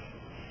chiyuv.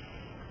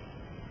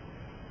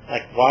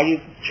 Like, why are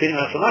you treating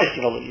us so nice?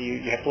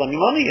 You have to lend me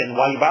money, and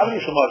why are you bothering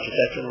me so much,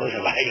 etc. And the Loiva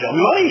says, you owe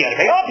me money, you got to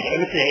pay off, you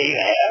got to pay you.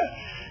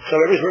 So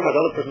everybody's worried about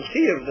the other person's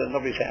chiyuv, then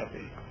nobody's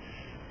happy.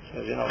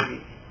 So,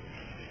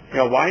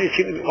 why don't you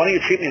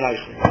treat me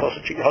nicely? You're supposed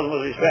to treat your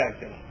husband with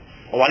respect.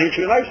 Or why don't you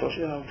treat me nicely?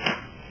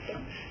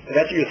 If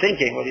that's what you're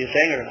thinking, whether you're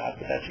saying it or not,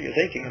 but that's what you're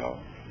thinking,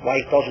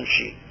 why doesn't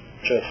she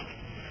just?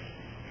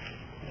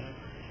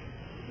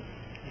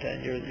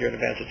 Then you're in a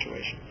bad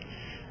situation.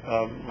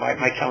 My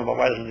comment about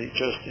why doesn't he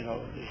just,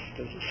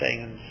 there's a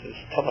saying,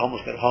 tell the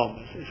homeless get home,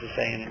 is a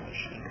saying in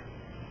English.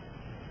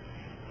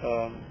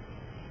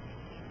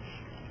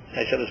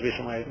 I said this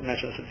recently, I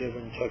mentioned this at the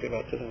when talking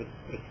about dealing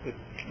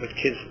with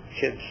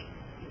kids,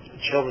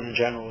 children in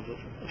general, the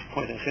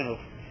point in chinuch.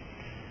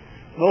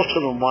 Most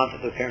children want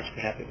that their parents to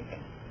be happy with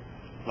them.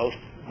 Most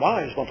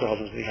wives want their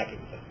husbands to be happy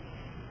with them.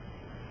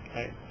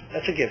 Right?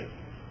 That's a given.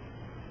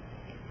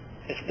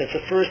 That's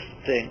the first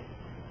thing.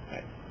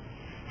 Right?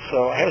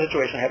 So I have a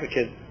situation, I have a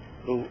kid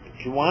who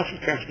he wants his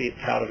parents to be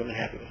proud of him and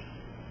happy with him.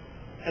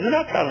 And they're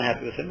not proud and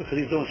happy with him because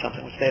he's doing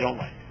something which they don't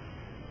like.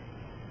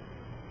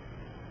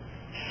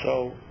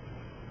 So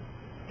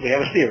we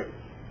have a steer.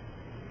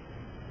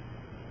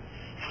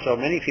 So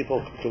many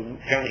people,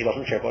 apparently he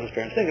doesn't care what his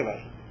parents think about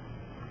him.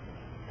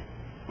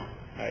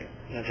 Right?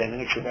 And the same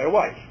thing is true by a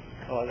wife.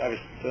 Well, I was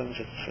doing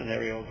this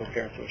scenario of a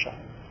parent to a child.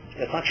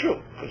 That's not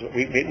true, because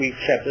we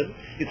accepted,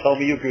 you told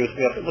me you agree with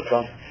me up in the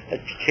front, that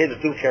kids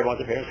do care about what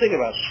their parents think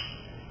about them.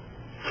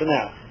 So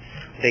now,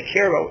 they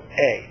care about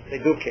A, they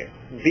do care.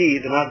 B,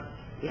 they're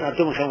not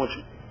doing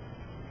something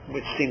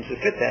which seems to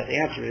fit that. The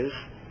answer is,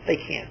 they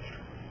can't.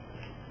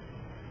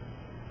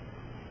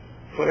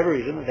 For whatever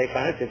reason, they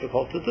find it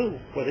difficult to do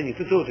what they need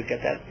to do to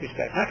get that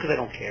respect. Not because they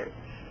don't care.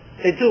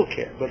 They do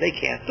care, but they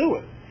can't do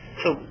it.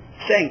 So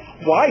saying,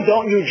 why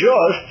don't you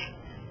just,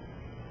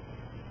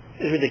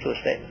 is a ridiculous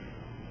statement.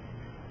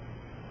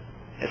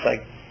 It's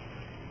like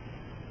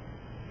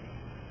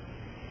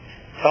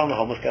telling the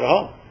homeless, get a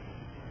home.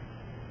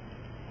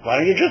 Why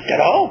don't you just get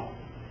a home?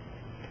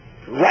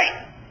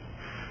 Right.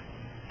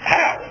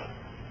 How?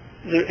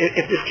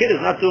 If this kid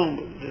is not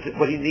doing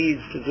what he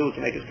needs to do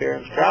to make his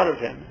parents proud of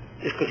him,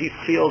 it's because he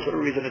feels for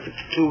a reason that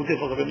it's too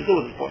difficult for him to do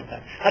at this point in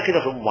time. Not because he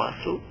doesn't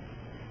want to.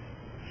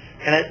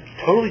 And it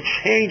totally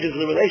changes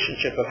the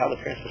relationship of how the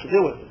parent's supposed to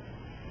deal with it.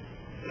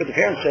 But the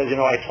parent says,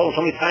 I told him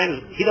so many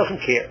times, he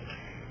doesn't care.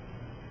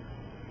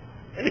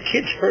 And the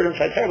kids hurt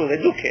inside terribly.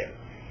 They do care.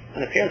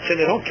 And the parents say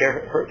they don't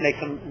care. Makes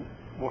them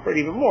hurt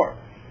even more.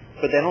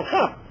 But they don't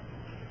come.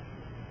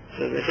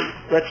 So they say,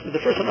 the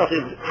first one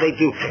is they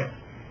do care.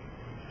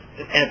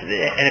 And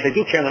if they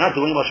do care and they're not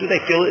doing much, they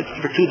feel it's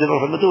for too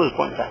difficult for them to do at this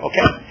point in time.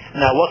 Okay?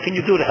 Now, what can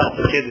you do to help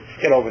the kid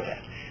get over that?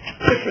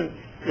 Different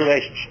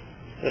relationship.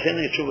 The same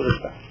thing is true with a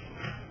spouse.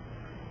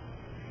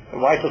 The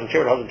wife doesn't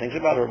care what her husband thinks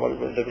about her.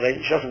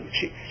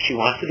 She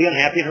wants to be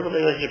unhappy in her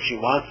relationship. She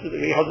wants to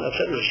be husband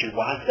upset with her. She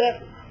wants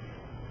that.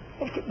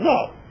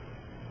 No.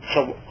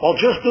 So, well,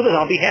 just do this and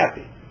I'll be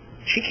happy.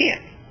 She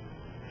can't.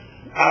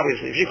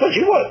 Obviously. If she could,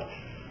 she would.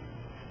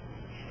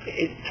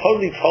 It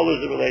totally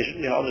colors the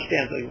relationship. You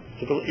understand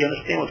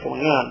what's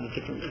going on in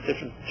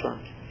different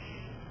terms.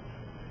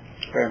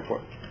 It's very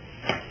important.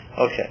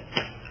 Okay.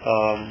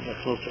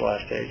 Let's move to the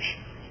last page,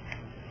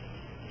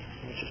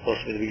 which is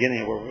supposed to be the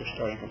beginning of where we're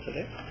starting from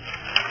today.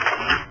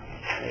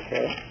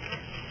 Okay.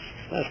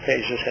 Last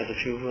page just has a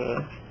few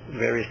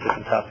various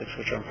different topics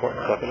which are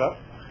important to talk about.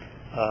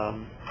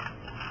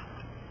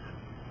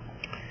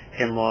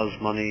 In-laws,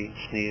 money,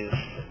 sneeze,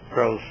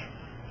 growth.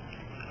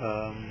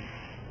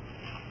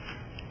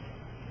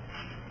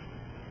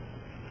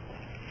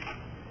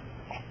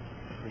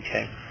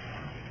 Okay.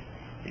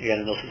 You got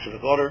in no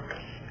specific order.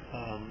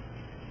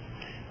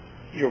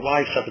 Your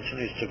wife's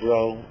opportunities to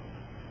grow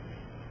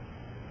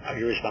are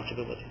your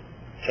responsibility.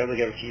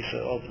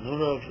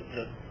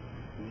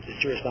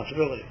 It's your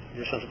responsibility.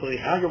 Your responsibility,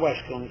 how your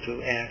wife's going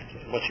to act,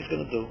 what she's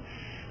going to do,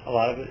 a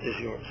lot of it is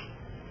yours.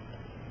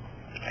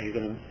 Are you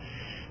going to...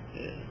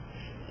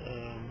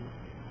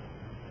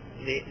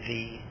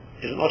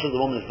 as much as the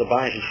woman is the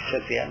bias and she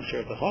sets the atmosphere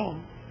of the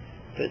home,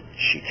 that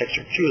she takes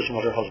her cues from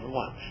what her husband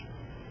wants.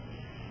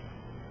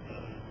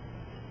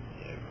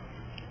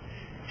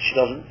 She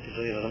doesn't,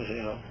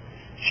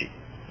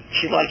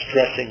 she likes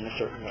dressing a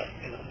certain way.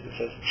 It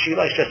says she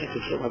likes dressing a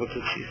certain way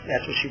because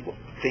that's what she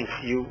thinks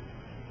you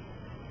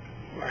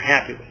are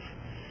happy with.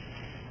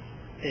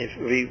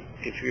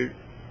 If you're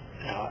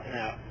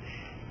now,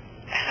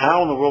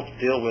 how in the world to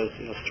deal with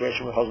a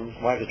situation where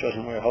husband's wife is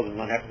dressing where her husband's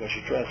not happy with what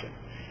she's dressing?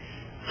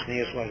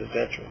 Sneers, wife,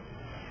 etc.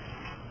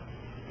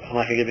 I'm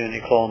not going to give you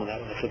any column on that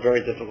one. It's a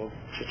very difficult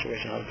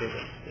situation how to do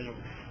it.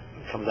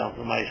 It comes down to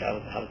the mice how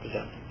to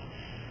present it.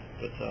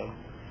 But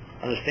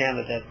understand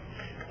that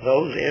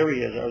those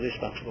areas are the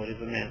responsibility of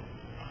the man.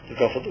 To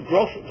go for the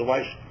growth of the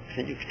wife's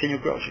continue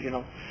growth.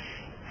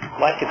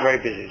 Life gets very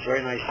busy. It's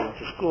very nice. You went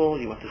to school,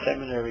 you went to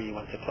seminary, you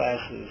went to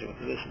classes, you went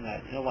to this and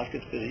that. Life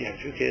gets busy. You have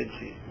 2 kids,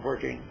 you're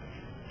working.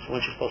 So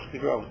when she's supposed to be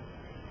growing?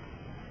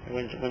 So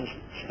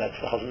that's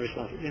the husband's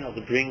responsibility.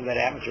 To bring that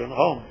atmosphere in the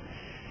home.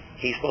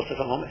 He's supposed to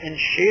come home and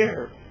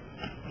share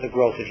the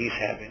growth that he's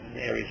having in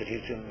the areas that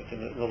he's dealing with,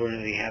 and the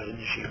learning that he has in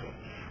yeshiva.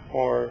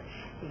 Or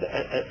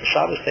a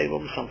Shabbos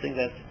table is something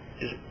that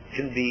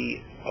can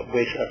be a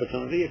wasted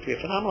opportunity. It can be a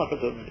phenomenal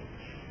opportunity.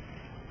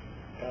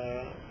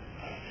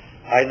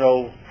 I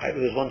know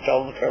there's one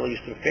fellow in the car who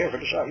used to prepare for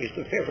the Shabbos.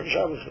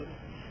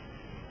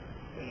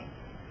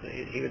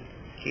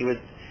 He would,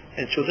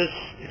 and so this,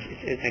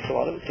 it makes a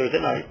lot of it. Thursday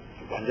night,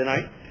 Wednesday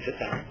night, sit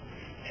down.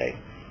 Okay,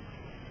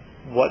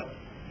 what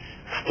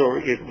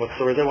story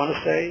they want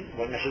to say,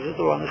 what messages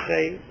they want to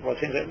say, what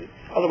things that.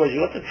 Otherwise,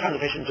 you let the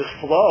conversation just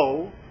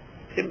flow.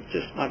 It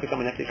just might become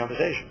an empty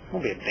conversation. It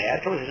won't be a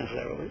bad conversation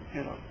necessarily,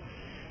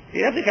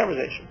 Be an empty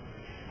conversation.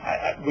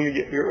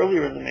 You're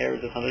earlier in the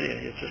marriage,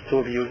 it's just 2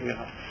 of you,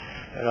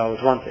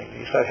 it's one thing.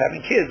 You start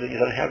having kids, and you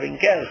start having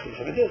guests, and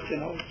something this,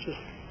 it's just,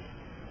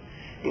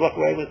 you walk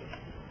away with,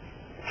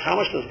 how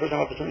much does the person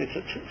have opportunity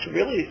to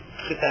really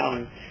sit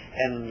down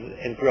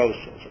and grow?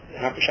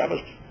 And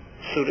Shabbos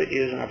Suda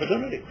is an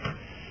opportunity.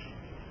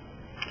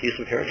 He used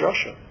to prepare a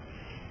drasha.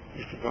 He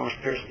used to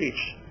prepare a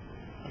speech.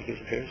 He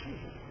used to prepare a speech.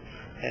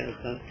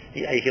 And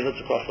he lives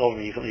across over.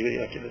 If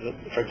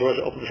our doors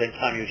are open at the same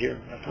time, you would hear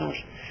him.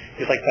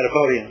 He's like at a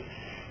podium.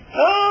 It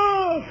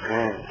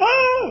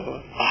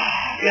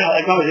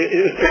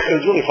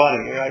was really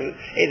funny. I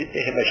ate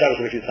my Shabbos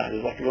a few times.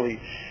 It was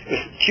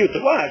cute to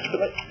watch,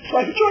 but his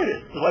wife enjoyed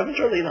it.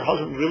 Her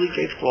husband really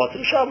gave thought to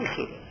the Shabbos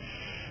Suda.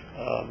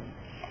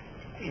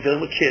 Dealing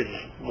with kids.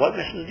 What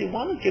messages do you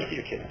want to give to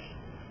your kids?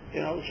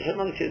 Certain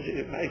other kids,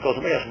 it goes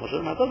by osmosis,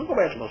 it doesn't go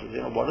by osmosis.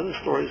 What are the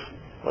stories?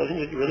 What are the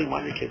things that you really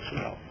want your kids to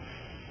know?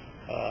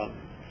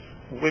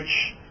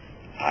 Which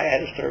I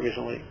had a story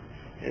recently.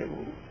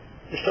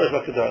 The story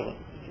about Gedolim.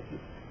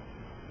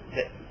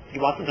 You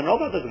want them to know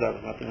about the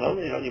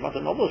Gedolim. You want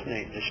to know those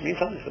names. It should mean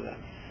something to them.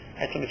 I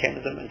had somebody came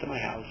into my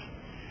house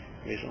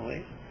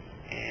recently,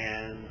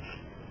 and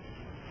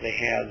they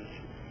had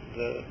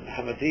the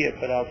Hamadiyya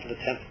put out for the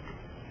 10th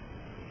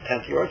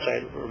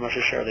yahrzeit of Rosh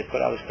Hashanah. They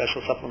put out a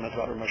special supplement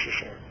about Rosh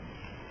Hashanah.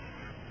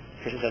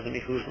 The person said to me,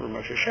 "Who's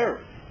Rosh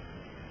Hashanah?"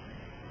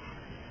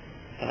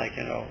 And I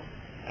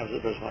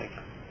was like,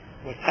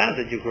 "What town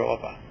did you grow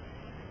up on?"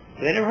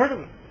 But they never heard of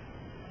it.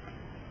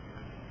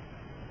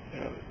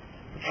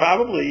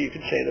 Probably you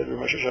could say that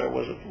Rosh Hashanah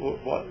was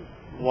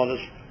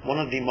one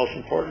of the most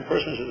important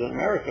personages in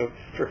America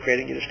for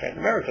creating Yiddishkeit in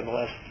America in the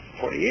last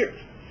 40 years.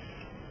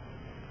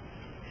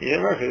 In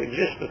America, it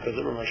exists because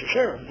of Ramesh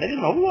Sharon. They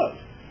didn't know who it was.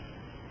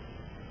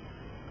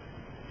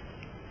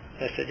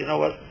 I said, you know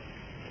what?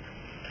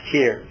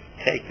 Here,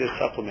 take this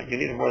supplement. You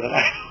need it more than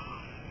I do.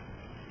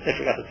 They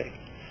forgot to take it.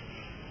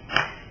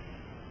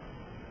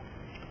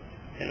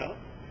 You know.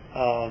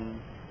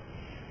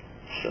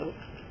 So,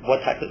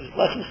 what type of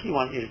lessons do you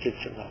want your kids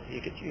to know?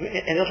 And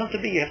it doesn't have to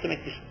be. You have to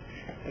make this.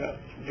 You know,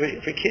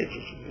 for kids,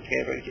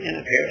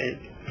 and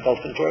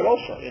adults enjoy it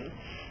also. You know.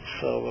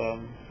 So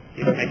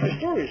you can make the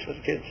stories for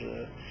the kids.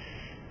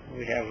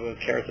 We have a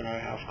character in our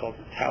house called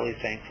Tally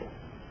Thankful.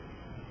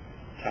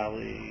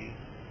 Tally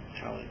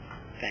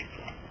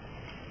Thankful.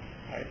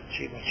 Right?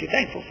 What's she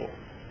thankful for?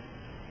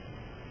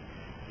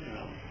 You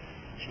know,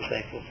 she's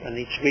thankful. And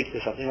each week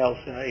there's something else.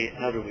 You know,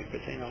 another week,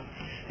 but you know,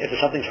 if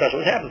there's something special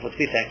that happens, let's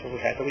be thankful for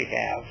the fact that we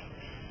have.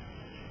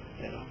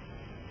 You know,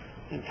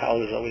 and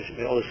Tally was always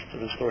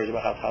doing stories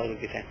about how Tally would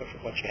be thankful for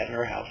what she had in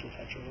her house,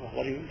 etc. Well,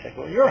 what do you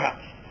thankful for in your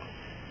house?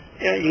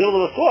 You know, you get a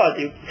little thought,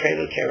 you create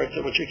a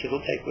character which your kids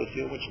will take with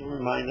you, which will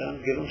remind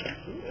them, give them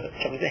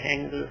something to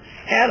hang their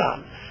hat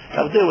on.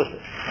 How to deal with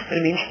it. And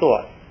it means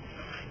thought.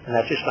 And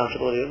that's the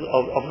responsibility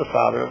of the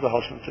father, of the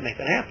husband, to make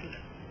that happen.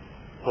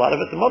 A lot of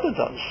it the mother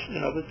does, you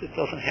know, but it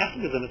doesn't have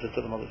to be limited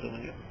to the mother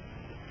doing it.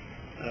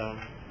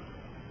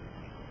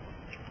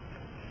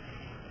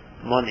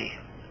 Money.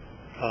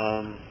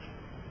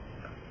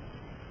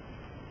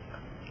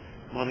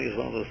 Money is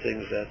one of those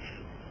things that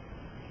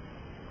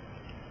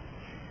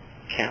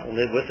can't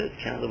live with it,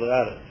 can't live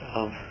without it.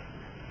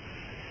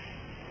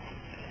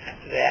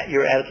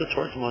 Your attitude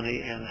towards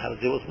money and how to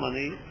deal with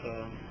money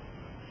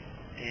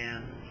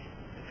and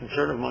the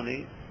concern of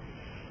money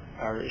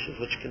are issues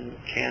which can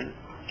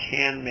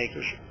make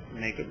it,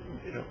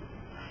 you know,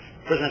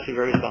 the person has to be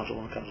very responsible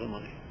when it comes to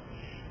money.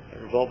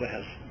 Revolba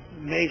has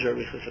major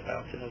research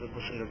about, you know, the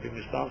Muslims are being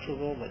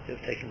responsible, but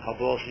they're taking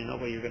habos, you know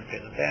where you're going to pay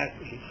them back.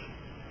 He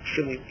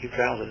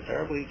drowns it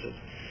terribly.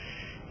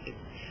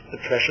 The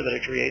pressure that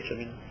it creates. I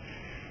mean,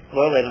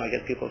 well, I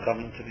get people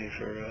coming to me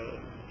for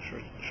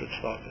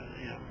stuff,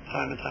 you know,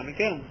 time and time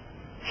again.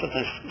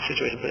 Sometimes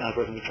situations beyond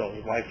working control.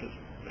 His wife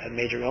had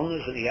major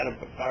illness, and he had to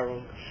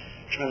borrow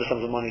tremendous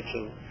sums of money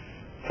to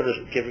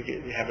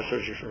have a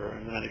surgery for her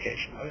and the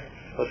medication.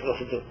 What's it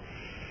also do?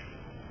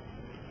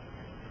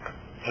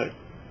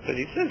 But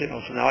he said, you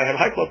know, so now I have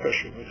high blood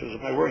pressure because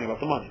of my worrying about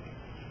the money.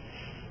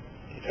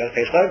 He's got to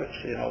pay service,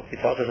 you know. He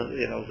talks,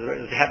 you know,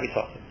 it's happy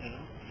talking, you know.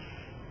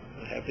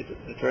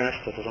 It's very nice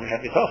to only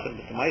happy talking,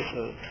 but the mice,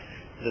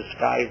 this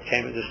guy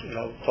came and just, you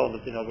know, told him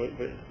that, you know,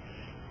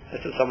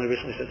 somebody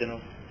recently said, you know,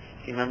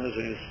 he remembers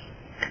when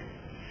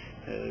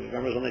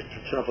they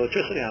turned off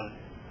electricity on him.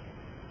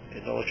 He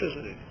had no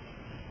electricity.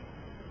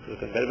 Because he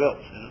couldn't pay the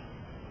bills,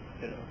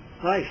 you know.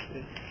 Nice.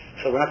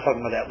 So we're not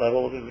talking about that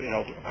level of, you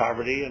know,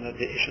 poverty and the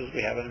issues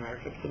we have in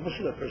America. But the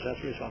Muslim person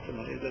has to respond to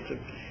money.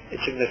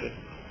 It's significant.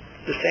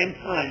 At the same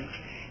time,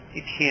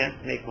 you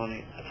can't make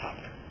money a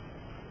topic.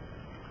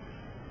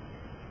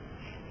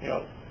 You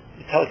know,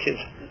 you tell kids,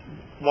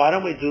 why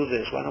don't we do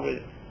this? Why don't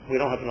we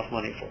don't have enough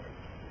money for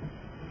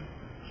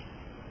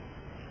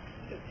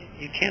it.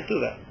 You can't do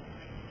that.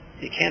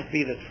 You can't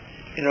be that,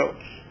 you know,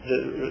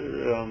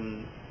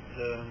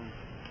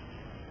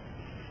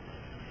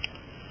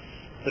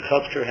 the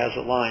Kutzker has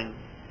a line.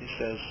 He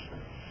says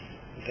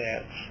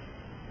that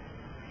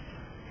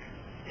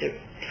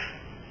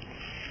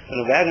when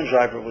a wagon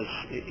driver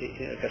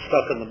got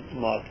stuck in the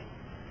mud,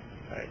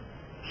 right?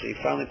 So he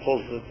finally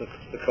pulls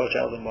the coach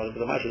out of the mud, but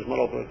the mice is mud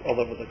all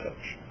over the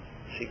coach.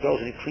 So he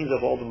goes and he cleans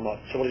up all the mud.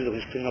 So what does he do?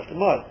 He's cleaning up the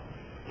mud.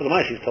 For the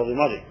mice, he's totally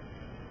muddy.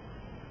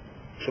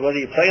 So whether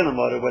you play in the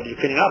mud or whether you're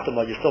cleaning out the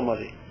mud, you're still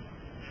muddy.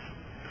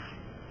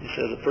 He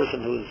says a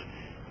person who's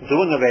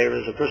doing Aveira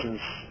is a person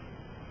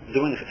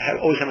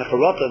always having a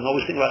charata and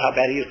always thinking about how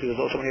bad he is because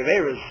there's so many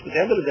Aveiras. At the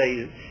end of the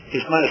day,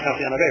 his mind is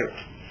constantly on Aveiras.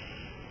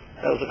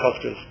 That was the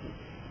Kutzker's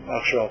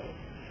Machshava.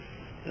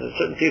 There's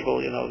certain people,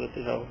 you know, that,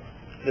 you know,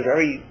 they're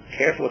very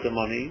careful with their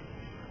money,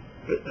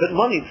 but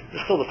money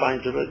still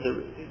defines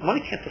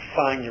money can't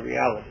define your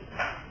reality.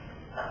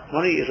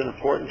 Money is an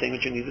important thing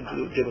that you need to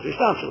deal with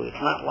responsibly.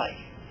 It's not life.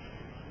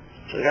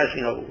 So the guys,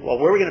 you know, well,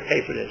 where are we going to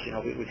pay for this? You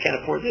know, we can't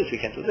afford this, we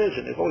can't do this,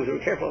 and they're always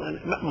very careful,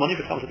 and money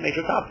becomes a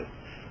major topic.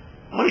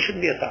 Money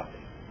shouldn't be a topic.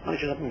 Money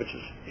should be something which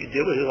is, you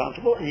deal with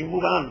responsible, and you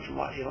move on from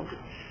what you don't do.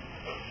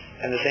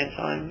 And at the same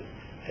time,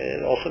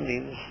 it also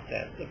means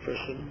that the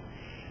person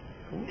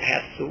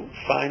has to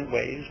find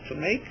ways to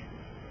make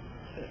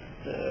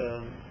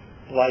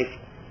life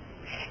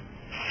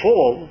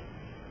full,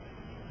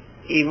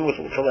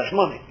 even for less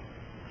money.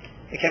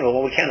 You can't go,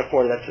 well, we can't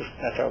afford it,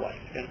 that's our life.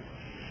 You know?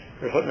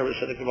 Rav Hutner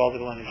said to Gavaldi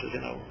Galan, he says,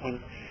 you know, when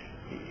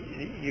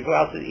you go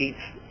out to eat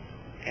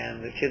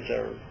and the kids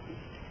are,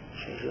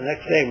 so the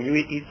next day when you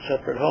eat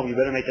supper at home, you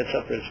better make that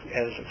supper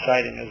as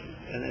exciting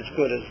and as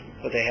good as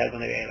what they had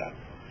when they ate out.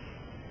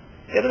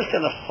 You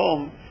understand that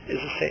home is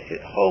a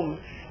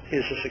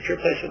secure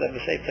place for them, a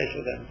safe place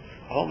for them.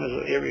 A home is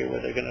an area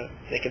where they can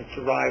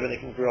thrive and they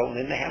can grow and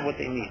then they have what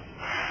they need.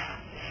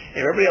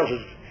 And everybody else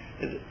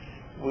is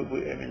I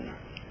mean,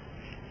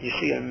 you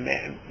see a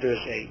man,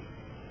 there's a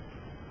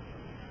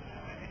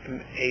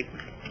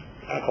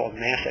I call it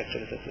mass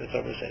exodus. It's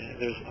overstating.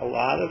 There's a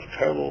lot of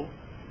terrible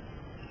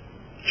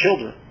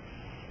children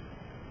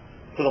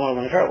who don't want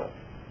to learn terrible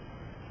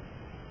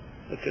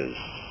because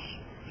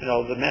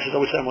the message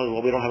always said was,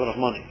 well, we don't have enough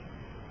money.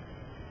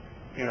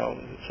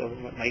 So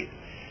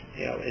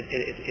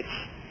it's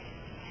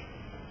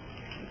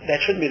that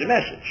shouldn't be the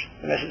message.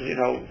 The message,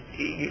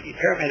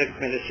 parent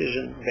made a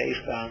decision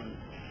based on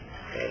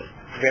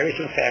various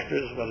different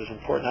factors, whether it's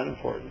important or not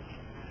important.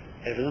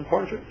 If it's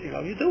important,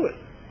 you do it,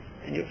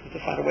 and you have to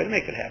find a way to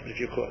make it happen if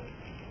you could.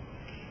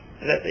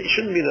 That it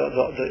shouldn't be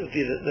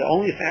the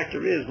only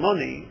factor is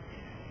money.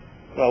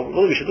 Well,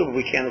 really we should do it, but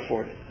we can't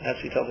afford it. That's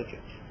what you tell the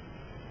kids.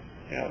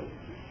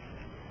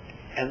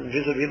 And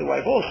vis-a-vis the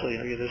wife also,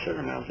 there's a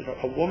certain amount.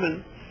 A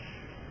woman,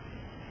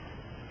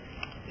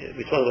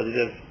 we talked about the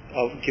idea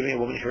of giving a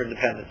woman her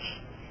independence,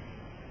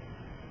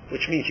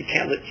 which means you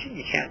can't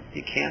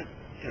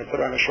put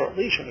her on a short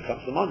leash when it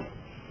comes to money.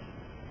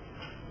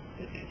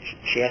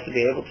 She has to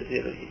be able to.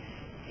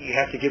 You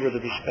have to give her the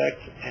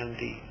respect and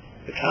the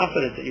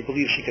confidence that you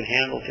believe she can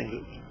handle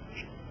things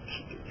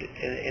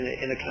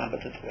in a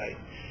competent way.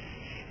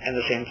 And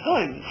at the same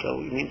time, so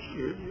it means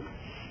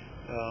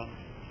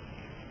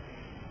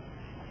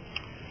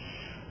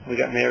we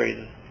got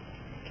married.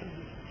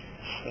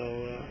 So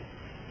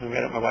we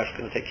met up. My wife's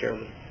going to take care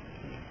of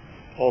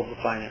all the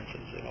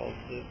finances and all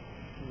the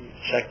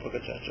checkbook,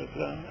 etc.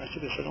 I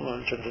took a sit alone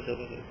and tried to deal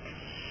with it.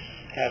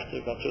 After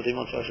about 13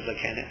 months, I said, I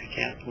can't,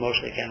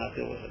 emotionally I cannot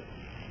deal with it.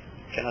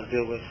 Cannot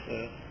deal with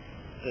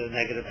the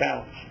negative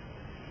balance.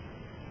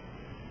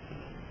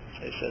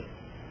 So I said,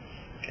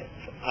 okay,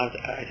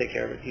 I take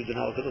care of it. You do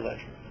not look at the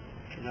ledger.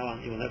 From now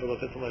on, you will never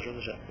look at the ledger on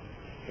the checkbook.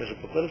 There's a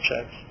booklet of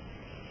checks.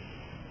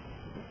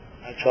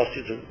 I trust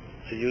you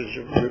to use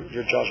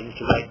your judgment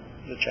to write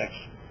the checks,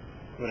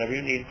 whatever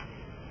you need.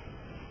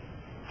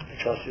 I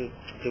trust you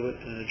to do it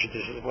in a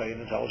judicious way,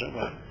 an intelligent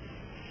way.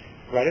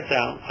 Write it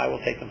down. I will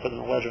take them, put them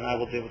in the ledger, and I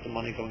will deal with the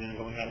money going in and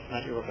going out. It's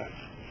not your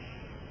effects.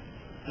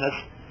 And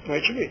that's the way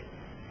it should be.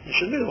 It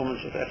shouldn't be the woman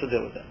who has to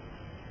deal with that.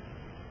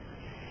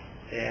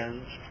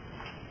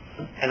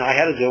 And I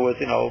had to deal with,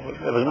 it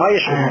was my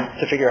issue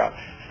to figure out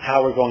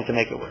how we're going to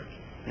make it work.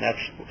 And that's,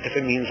 if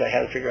it means I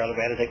had to figure out if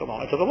I had to take a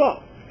loan, I took a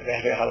loan. If I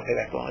had to figure out how to pay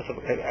back the loan,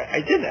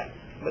 I did that.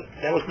 But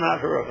that was not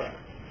her affair.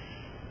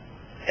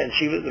 And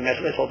the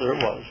message I told her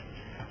was,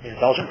 you're an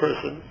intelligent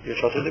person, you're a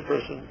trustworthy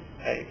person,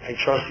 I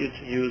trust you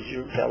to use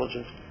your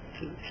intelligence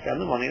to spend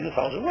the money in an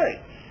intelligent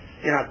way.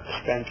 You're not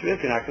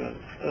spendthrift, you're not going to,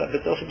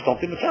 but also don't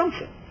be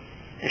Samson.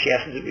 And she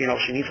asked me, if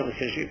she needs something,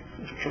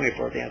 can we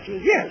afford it? The answer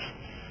is yes.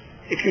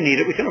 If you need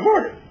it, we can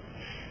afford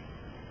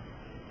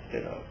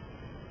it.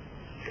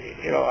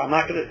 I'm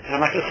not going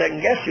to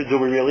second guess you. Do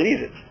we really need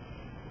it?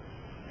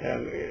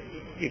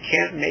 You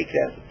can't make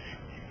that.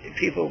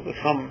 People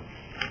become.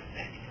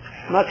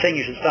 I'm not saying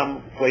you should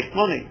stop waste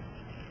money,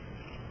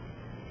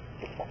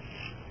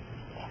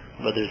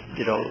 but there's,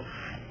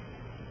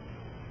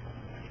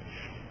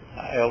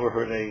 I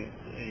overheard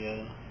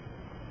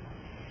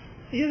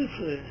there's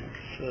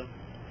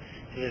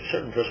a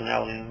certain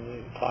personality in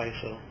the class,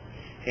 so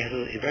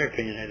he's very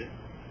opinionated.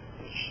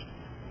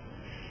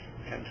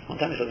 And one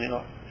time he said,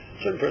 a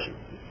certain person,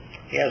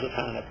 he has a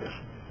time on that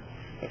person.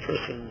 That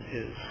person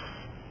is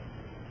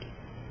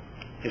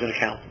an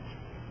accountant.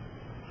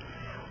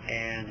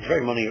 And he's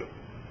very money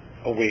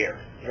aware,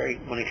 very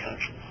money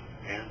conscious,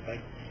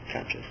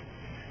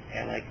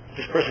 and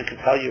this person can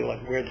tell you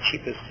where the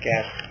cheapest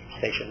gas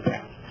station is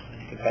at.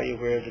 And he can tell you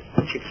where the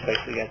cheapest place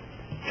to get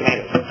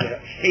tomatoes.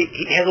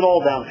 He has it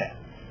all down pat.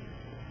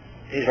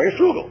 He's very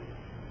frugal,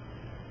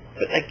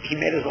 but he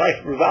made his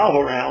life revolve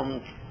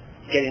around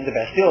getting the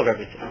best deal of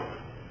everything.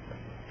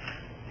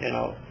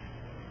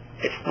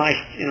 It's nice,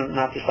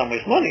 not to some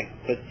waste money,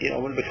 but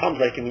when it becomes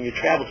when you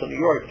travel to New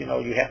York, you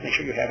have to make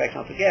sure you have X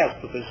amount of gas,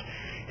 because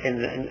in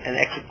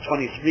exit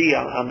 23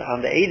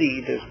 on the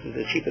 80, there's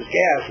the cheapest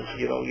gas.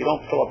 You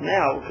don't fill up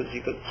now because you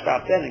could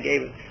stop then and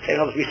say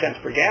another 3 cents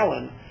per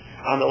gallon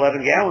on the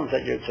 11 gallons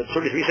that it's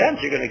 33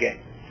 cents you're going to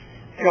get.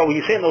 When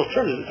you say in those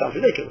terms, it sounds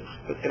ridiculous,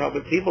 but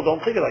people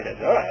don't think it like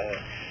that.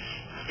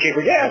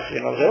 Cheaper gas,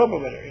 say, oh,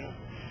 better,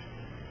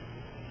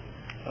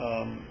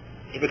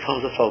 it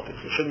becomes a focus.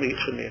 It shouldn't be a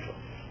focus.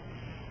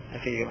 I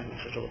think you get my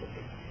message a little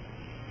bit.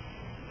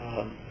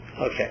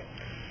 Okay.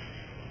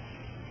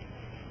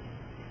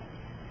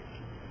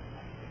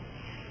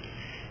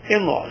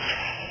 In-laws.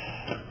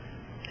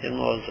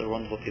 In-laws are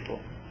wonderful people.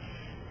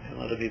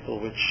 In-laws are people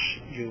which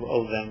you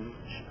owe them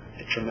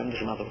a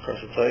tremendous amount of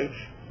Kursa.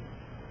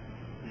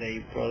 They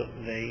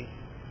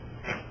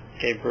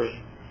gave birth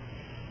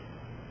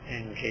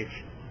and gave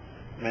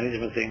many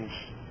different things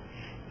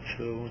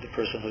to the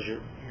person who's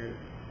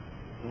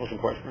the most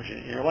important person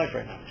in your life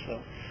right now.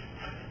 So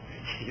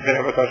you better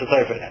have a Kursa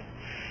for that.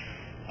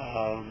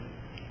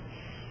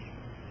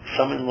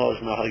 Some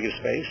in-laws know how to give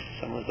space.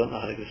 Some in-laws don't know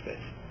how to give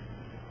space.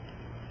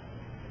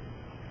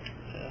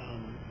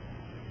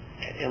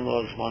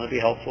 In-laws want to be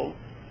helpful,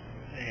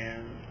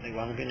 and they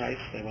want to be nice.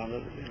 They want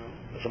to,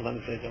 but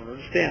sometimes they don't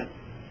understand.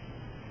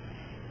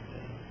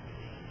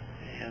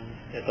 and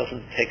it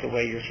doesn't take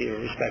away your tier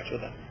of respect for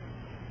them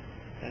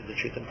and to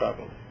treat them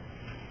properly.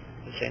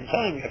 At the same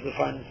time, you have to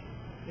find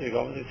you're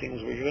going through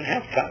things where you're going to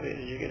have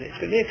it's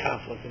going to be a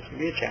conflict, it's going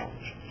to be a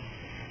challenge.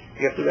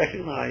 You have to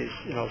recognize,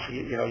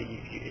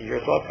 your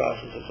thought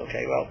process is,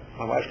 okay, well,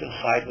 my wife's going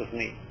to side with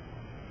me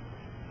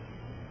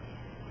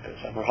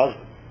because I'm her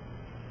husband.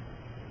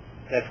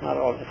 That's not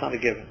a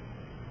given,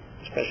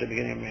 especially at the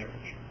beginning of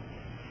marriage.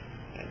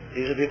 And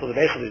these are people that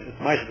basically,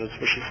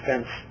 where she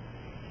spends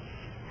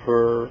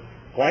her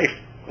life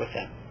with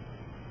them.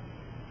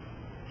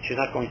 She's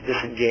not going to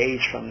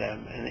disengage from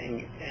them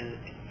and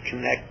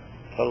connect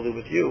totally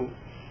with you.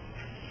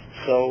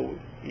 So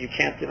you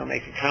can't,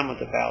 make a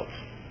comment about,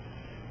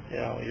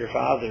 your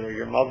father or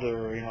your mother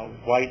or,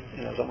 white,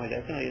 something like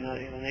that. You're not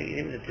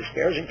even a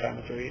disparaging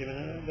comment or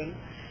even,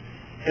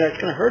 it's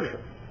going to hurt her.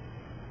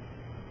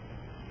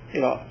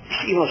 Even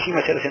though she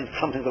might say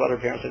some things about her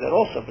parents like that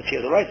also, but she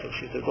has a right to.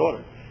 She's their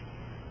daughter.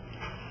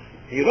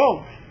 You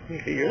don't.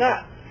 You're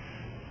not.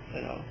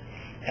 And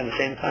at the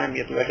same time, you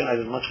have to recognize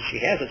as much as she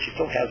has it, she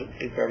still has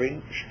a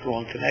very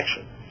strong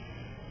connection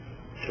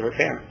to her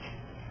parents.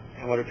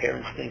 And what her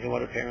parents think and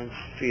what her parents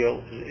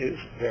feel is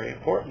very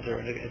important to her.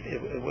 And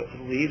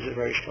it leaves a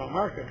very strong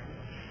marker.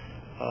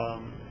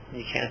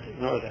 You can't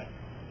ignore that.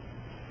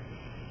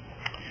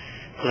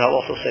 And I'll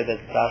also say that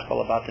the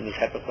gospel about them is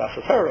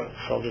hepatosatera.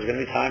 So there's going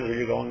to be times where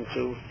you're going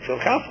to feel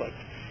conflict.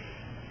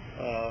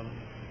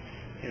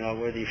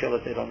 Whether you feel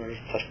that they don't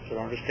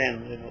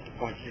understand the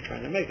point that you're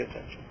trying to make,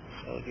 etc.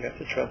 So you have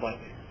to tread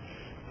lightly.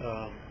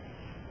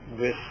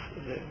 With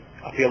the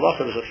Apiyalacha,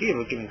 there's a fear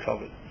of giving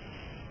COVID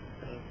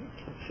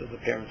to the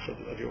parents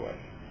of your wife.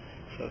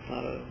 So it's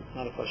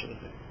not a question of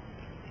thing.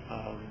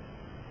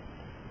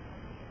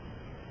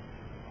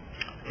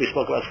 We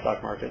spoke about the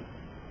stock market.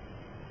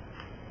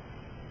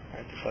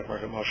 Right, the stock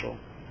market, Marshall.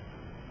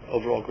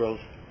 Overall growth.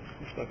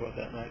 We spoke about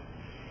that, right?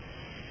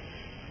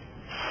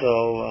 So,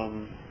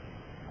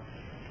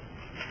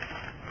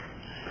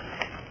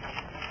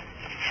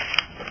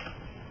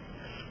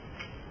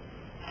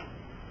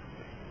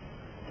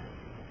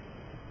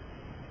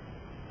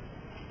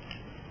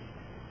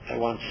 I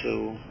want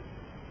to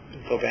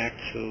go back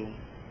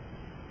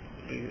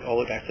all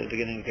the way back to the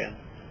beginning again.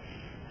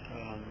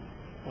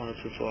 One or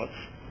two thoughts.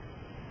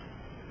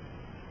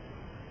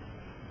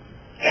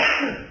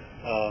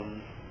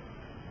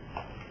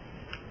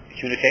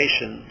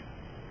 Communication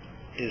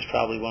is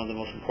probably one of the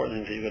most important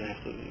things that you're going to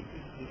have to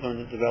learn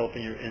to develop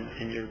in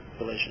your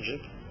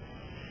relationship.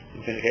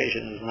 And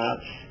communication is not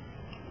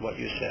what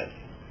you said;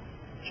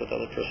 it's what the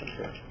other person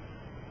heard.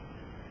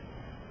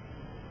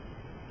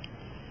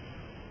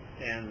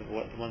 And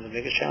one of the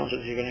biggest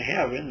challenges you're going to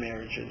have in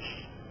marriage is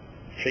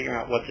figuring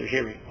out what they're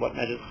hearing,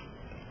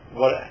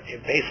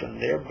 based on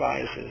their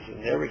biases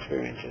and their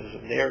experiences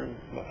and their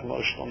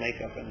emotional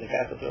makeup and the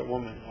fact that they're a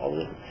woman, all of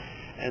them,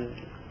 and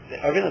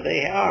everything that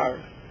they are,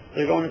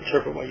 they're going to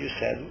interpret what you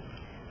said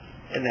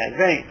in that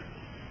vein.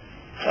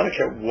 So I don't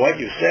care what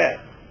you said,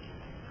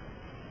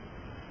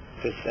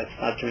 because that's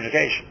not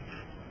communication.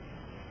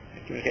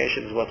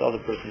 Communication is what the other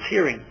person's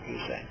hearing you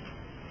say.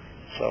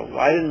 So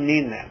I didn't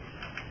mean that.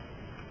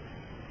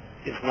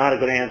 It's not a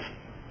good answer.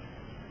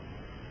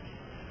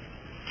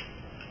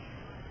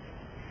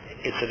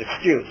 It's an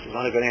excuse. It's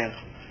not a good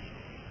answer.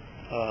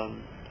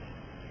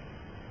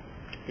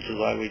 Which is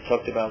why we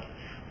talked about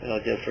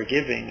the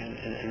forgiving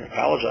and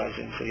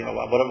apologizing. So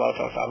what about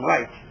if I'm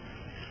right?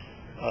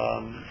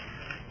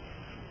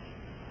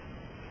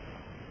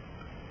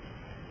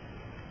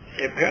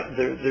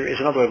 There is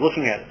another way of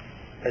looking at it,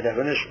 by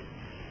definition.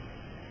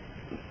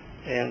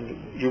 And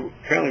you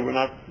apparently were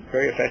not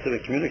very effective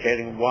at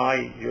communicating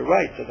why you're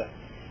right to them.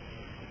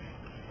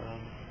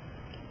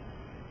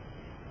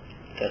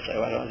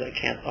 I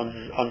can't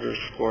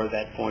underscore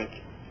that point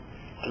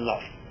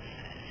enough.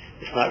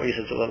 It's not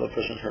reason to let the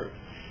person hurt.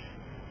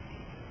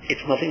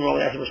 It's nothing wrong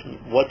with asking the person,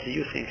 what do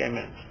you think I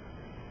meant?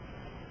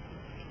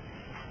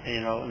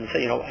 And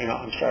say,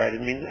 I'm sorry, I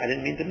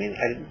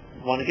didn't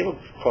want to give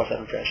across that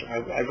impression.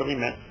 I really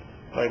meant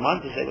what I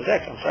wanted to say was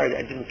X. I'm sorry,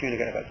 I didn't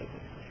communicate effectively.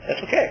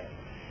 That's okay.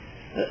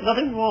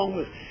 Nothing wrong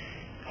with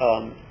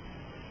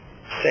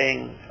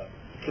saying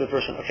to the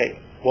person, okay,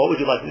 what would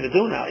you like me to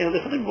do now?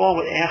 There's nothing wrong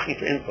with asking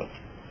for input.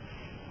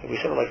 We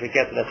sort of like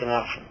forget that that's an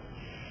option.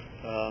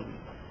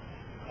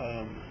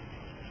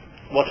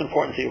 What's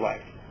important to your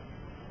wife?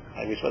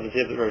 We saw the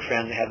other day, very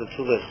friend, they had the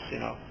two lists,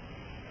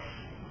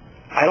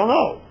 I don't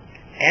know.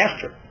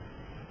 Ask her.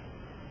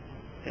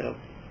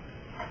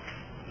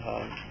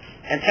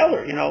 And tell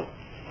her,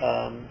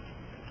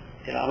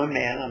 I'm a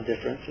man, I'm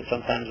different, so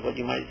sometimes what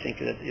you might think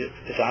that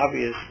is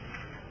obvious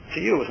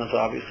to you is not so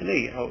obvious to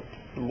me.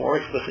 The more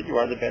explicit you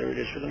are, the better it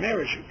is for the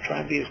marriage. Try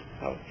and be,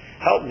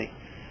 help me.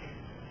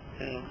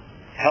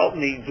 Help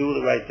me do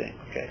the right thing.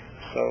 Okay.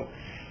 So,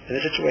 in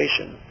this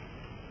situation,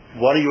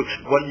 what do you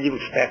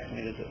expect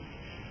me to do?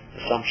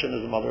 Assumption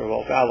is the mother of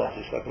all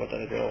fallacies. We spoke about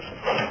that a bit also.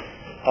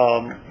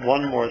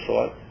 One more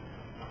thought.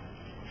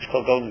 It's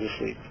called going to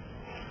sleep.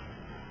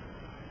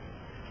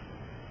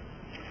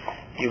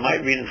 You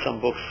might read in some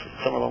books,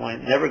 some of them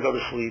might never go to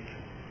sleep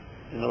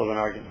in the middle of an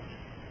argument.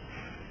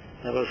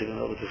 Never lose in the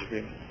middle of a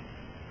disagreement.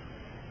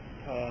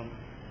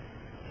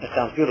 That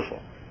sounds beautiful.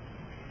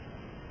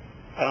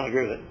 I don't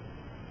agree with it.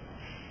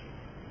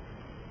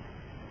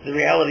 The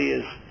reality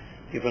is,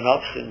 you've been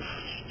up since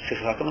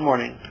 6 o'clock in the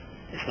morning.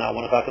 It's now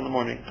 1 o'clock in the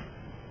morning.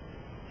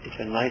 It's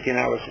been 19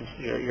 hours since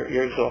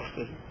you're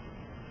exhausted.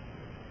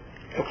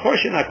 Of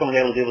course you're not going to be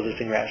able to deal with this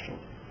thing rationally.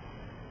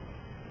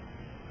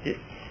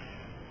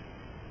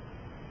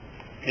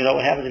 You know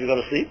what happens if you go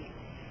to sleep?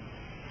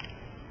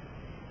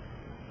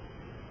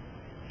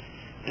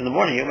 In the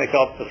morning you wake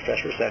up with a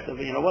fresh perspective,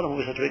 but you know what, I'm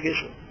moving such a big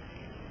issue.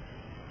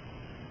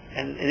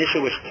 And an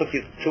issue which took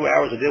you 2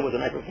 hours to deal with the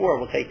night before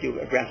will take you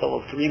a grand total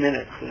of 3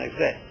 minutes the next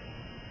day.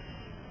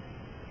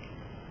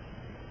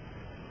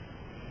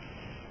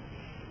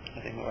 I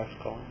think my wife's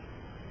calling.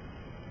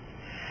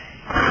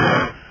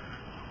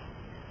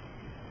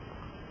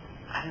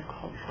 I didn't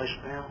call the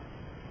voicemail.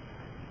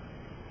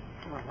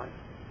 Come on, Mike.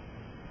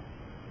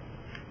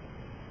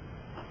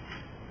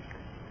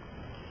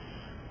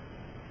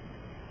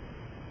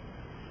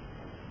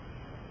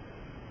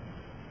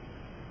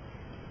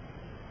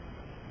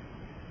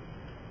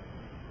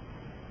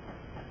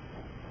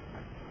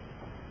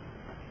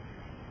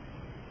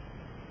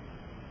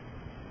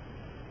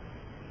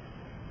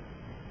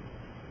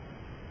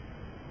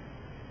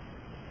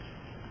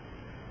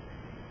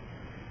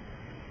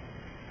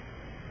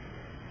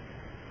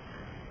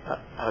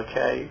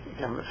 Okay,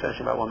 I'm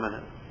finishing about 1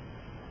 minute.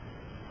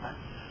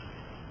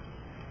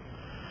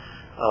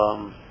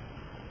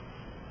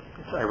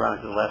 It's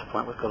ironic that the last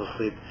point was go to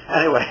sleep.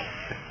 Anyway,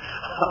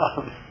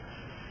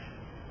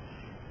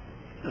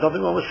 there's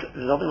nothing wrong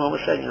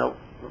with saying,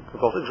 we're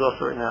both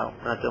exhausted right now.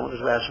 We're not dealing with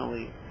this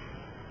rationally.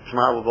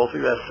 Tomorrow we'll both be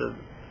rested.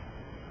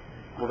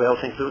 We'll be able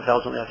to think through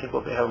intelligently. I think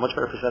we'll have a much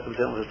better perspective of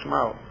dealing with it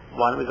tomorrow.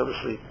 Why don't we go to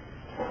sleep?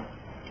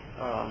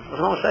 What's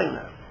wrong with saying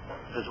that?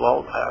 As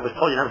well, I was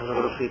told you're never supposed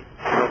to go to sleep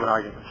in the middle of an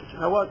argument. I said, you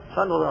know what? It's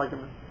not another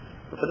argument.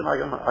 We'll put the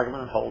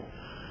argument on hold.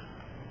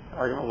 The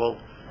argument will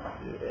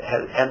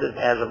end it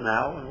as of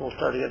now, and we'll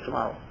start again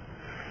tomorrow.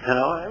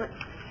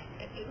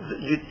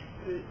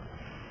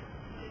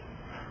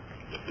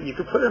 You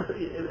could put in.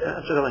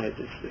 I'm just telling you,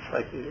 it's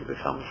like it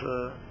becomes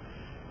a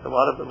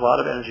lot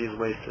of energy is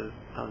wasted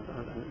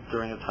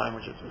during a time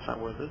which it's not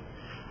worth it.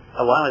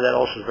 A lot of that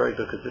also is very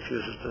good because it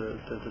diffuses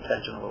the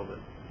tension a little bit.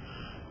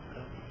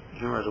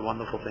 Humor is a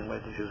wonderful thing, way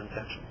to diffuse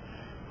tension.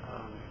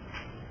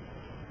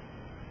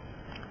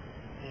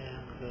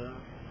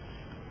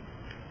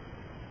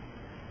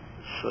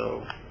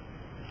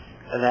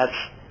 And that's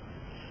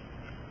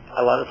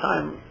a lot of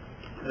time.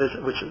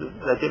 Which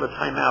I give a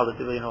time out.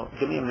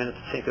 Give me a minute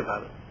to think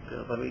about it.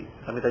 Let me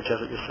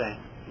digest what you're saying.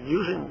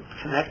 Using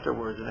connector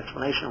words and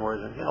explanation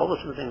words and all those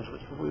sort of things.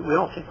 We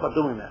don't think about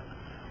doing that.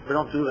 We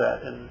don't do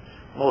that in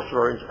most of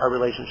our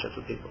relationships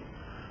with people.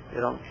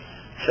 We don't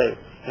say,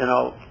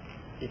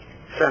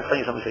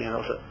 translating something,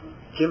 so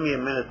give me a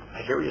minute,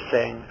 I hear what you're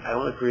saying, I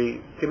don't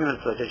agree, give me a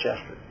minute to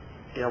digest it.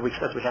 We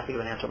expect we have to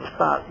give an answer on the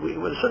spot.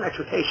 With certain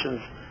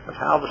expectations of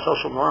how the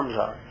social norms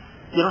are.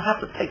 You don't have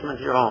to take them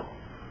into your home.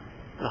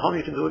 In the home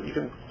you can do it, you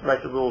can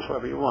write the rules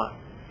however you want.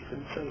 You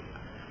can say,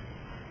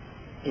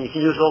 and you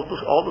can use all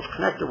those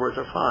connector words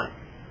are fine.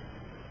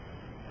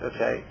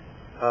 Okay?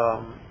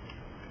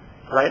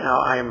 Right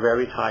now I am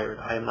very tired.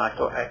 I am not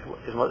going, as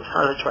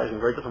hard as I try, it's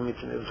very difficult for me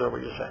to absorb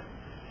what you're saying.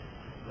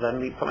 Let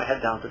me put my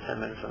head down for 10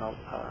 minutes and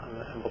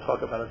we'll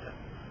talk about it then.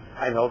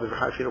 I know it'll be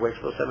hard for you to wait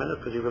for those 10 minutes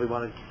because you really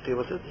want to deal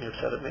with it and you're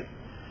upset at me.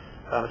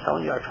 But I'm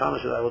telling you, I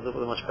promise you that I will deal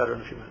with it much better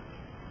in a few minutes.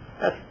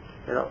 That's,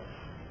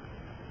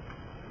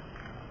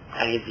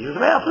 I need to use the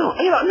bathroom.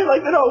 There's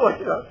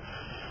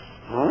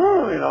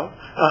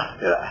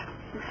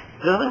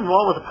nothing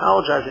wrong with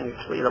apologizing. If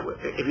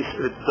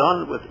it's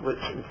done with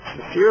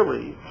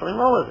sincerely, something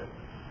wrong with it.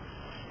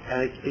 And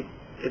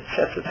it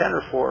sets the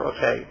tenor for,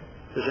 okay,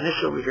 there's an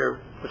issue over here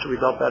which will be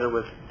dealt better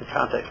with the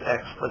context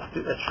X.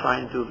 Let's try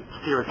and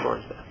steer it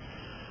towards that.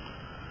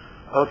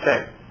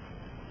 Okay.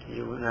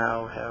 You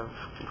now have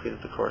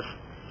completed the course.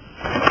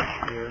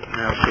 You're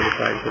now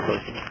certified for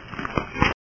coaching.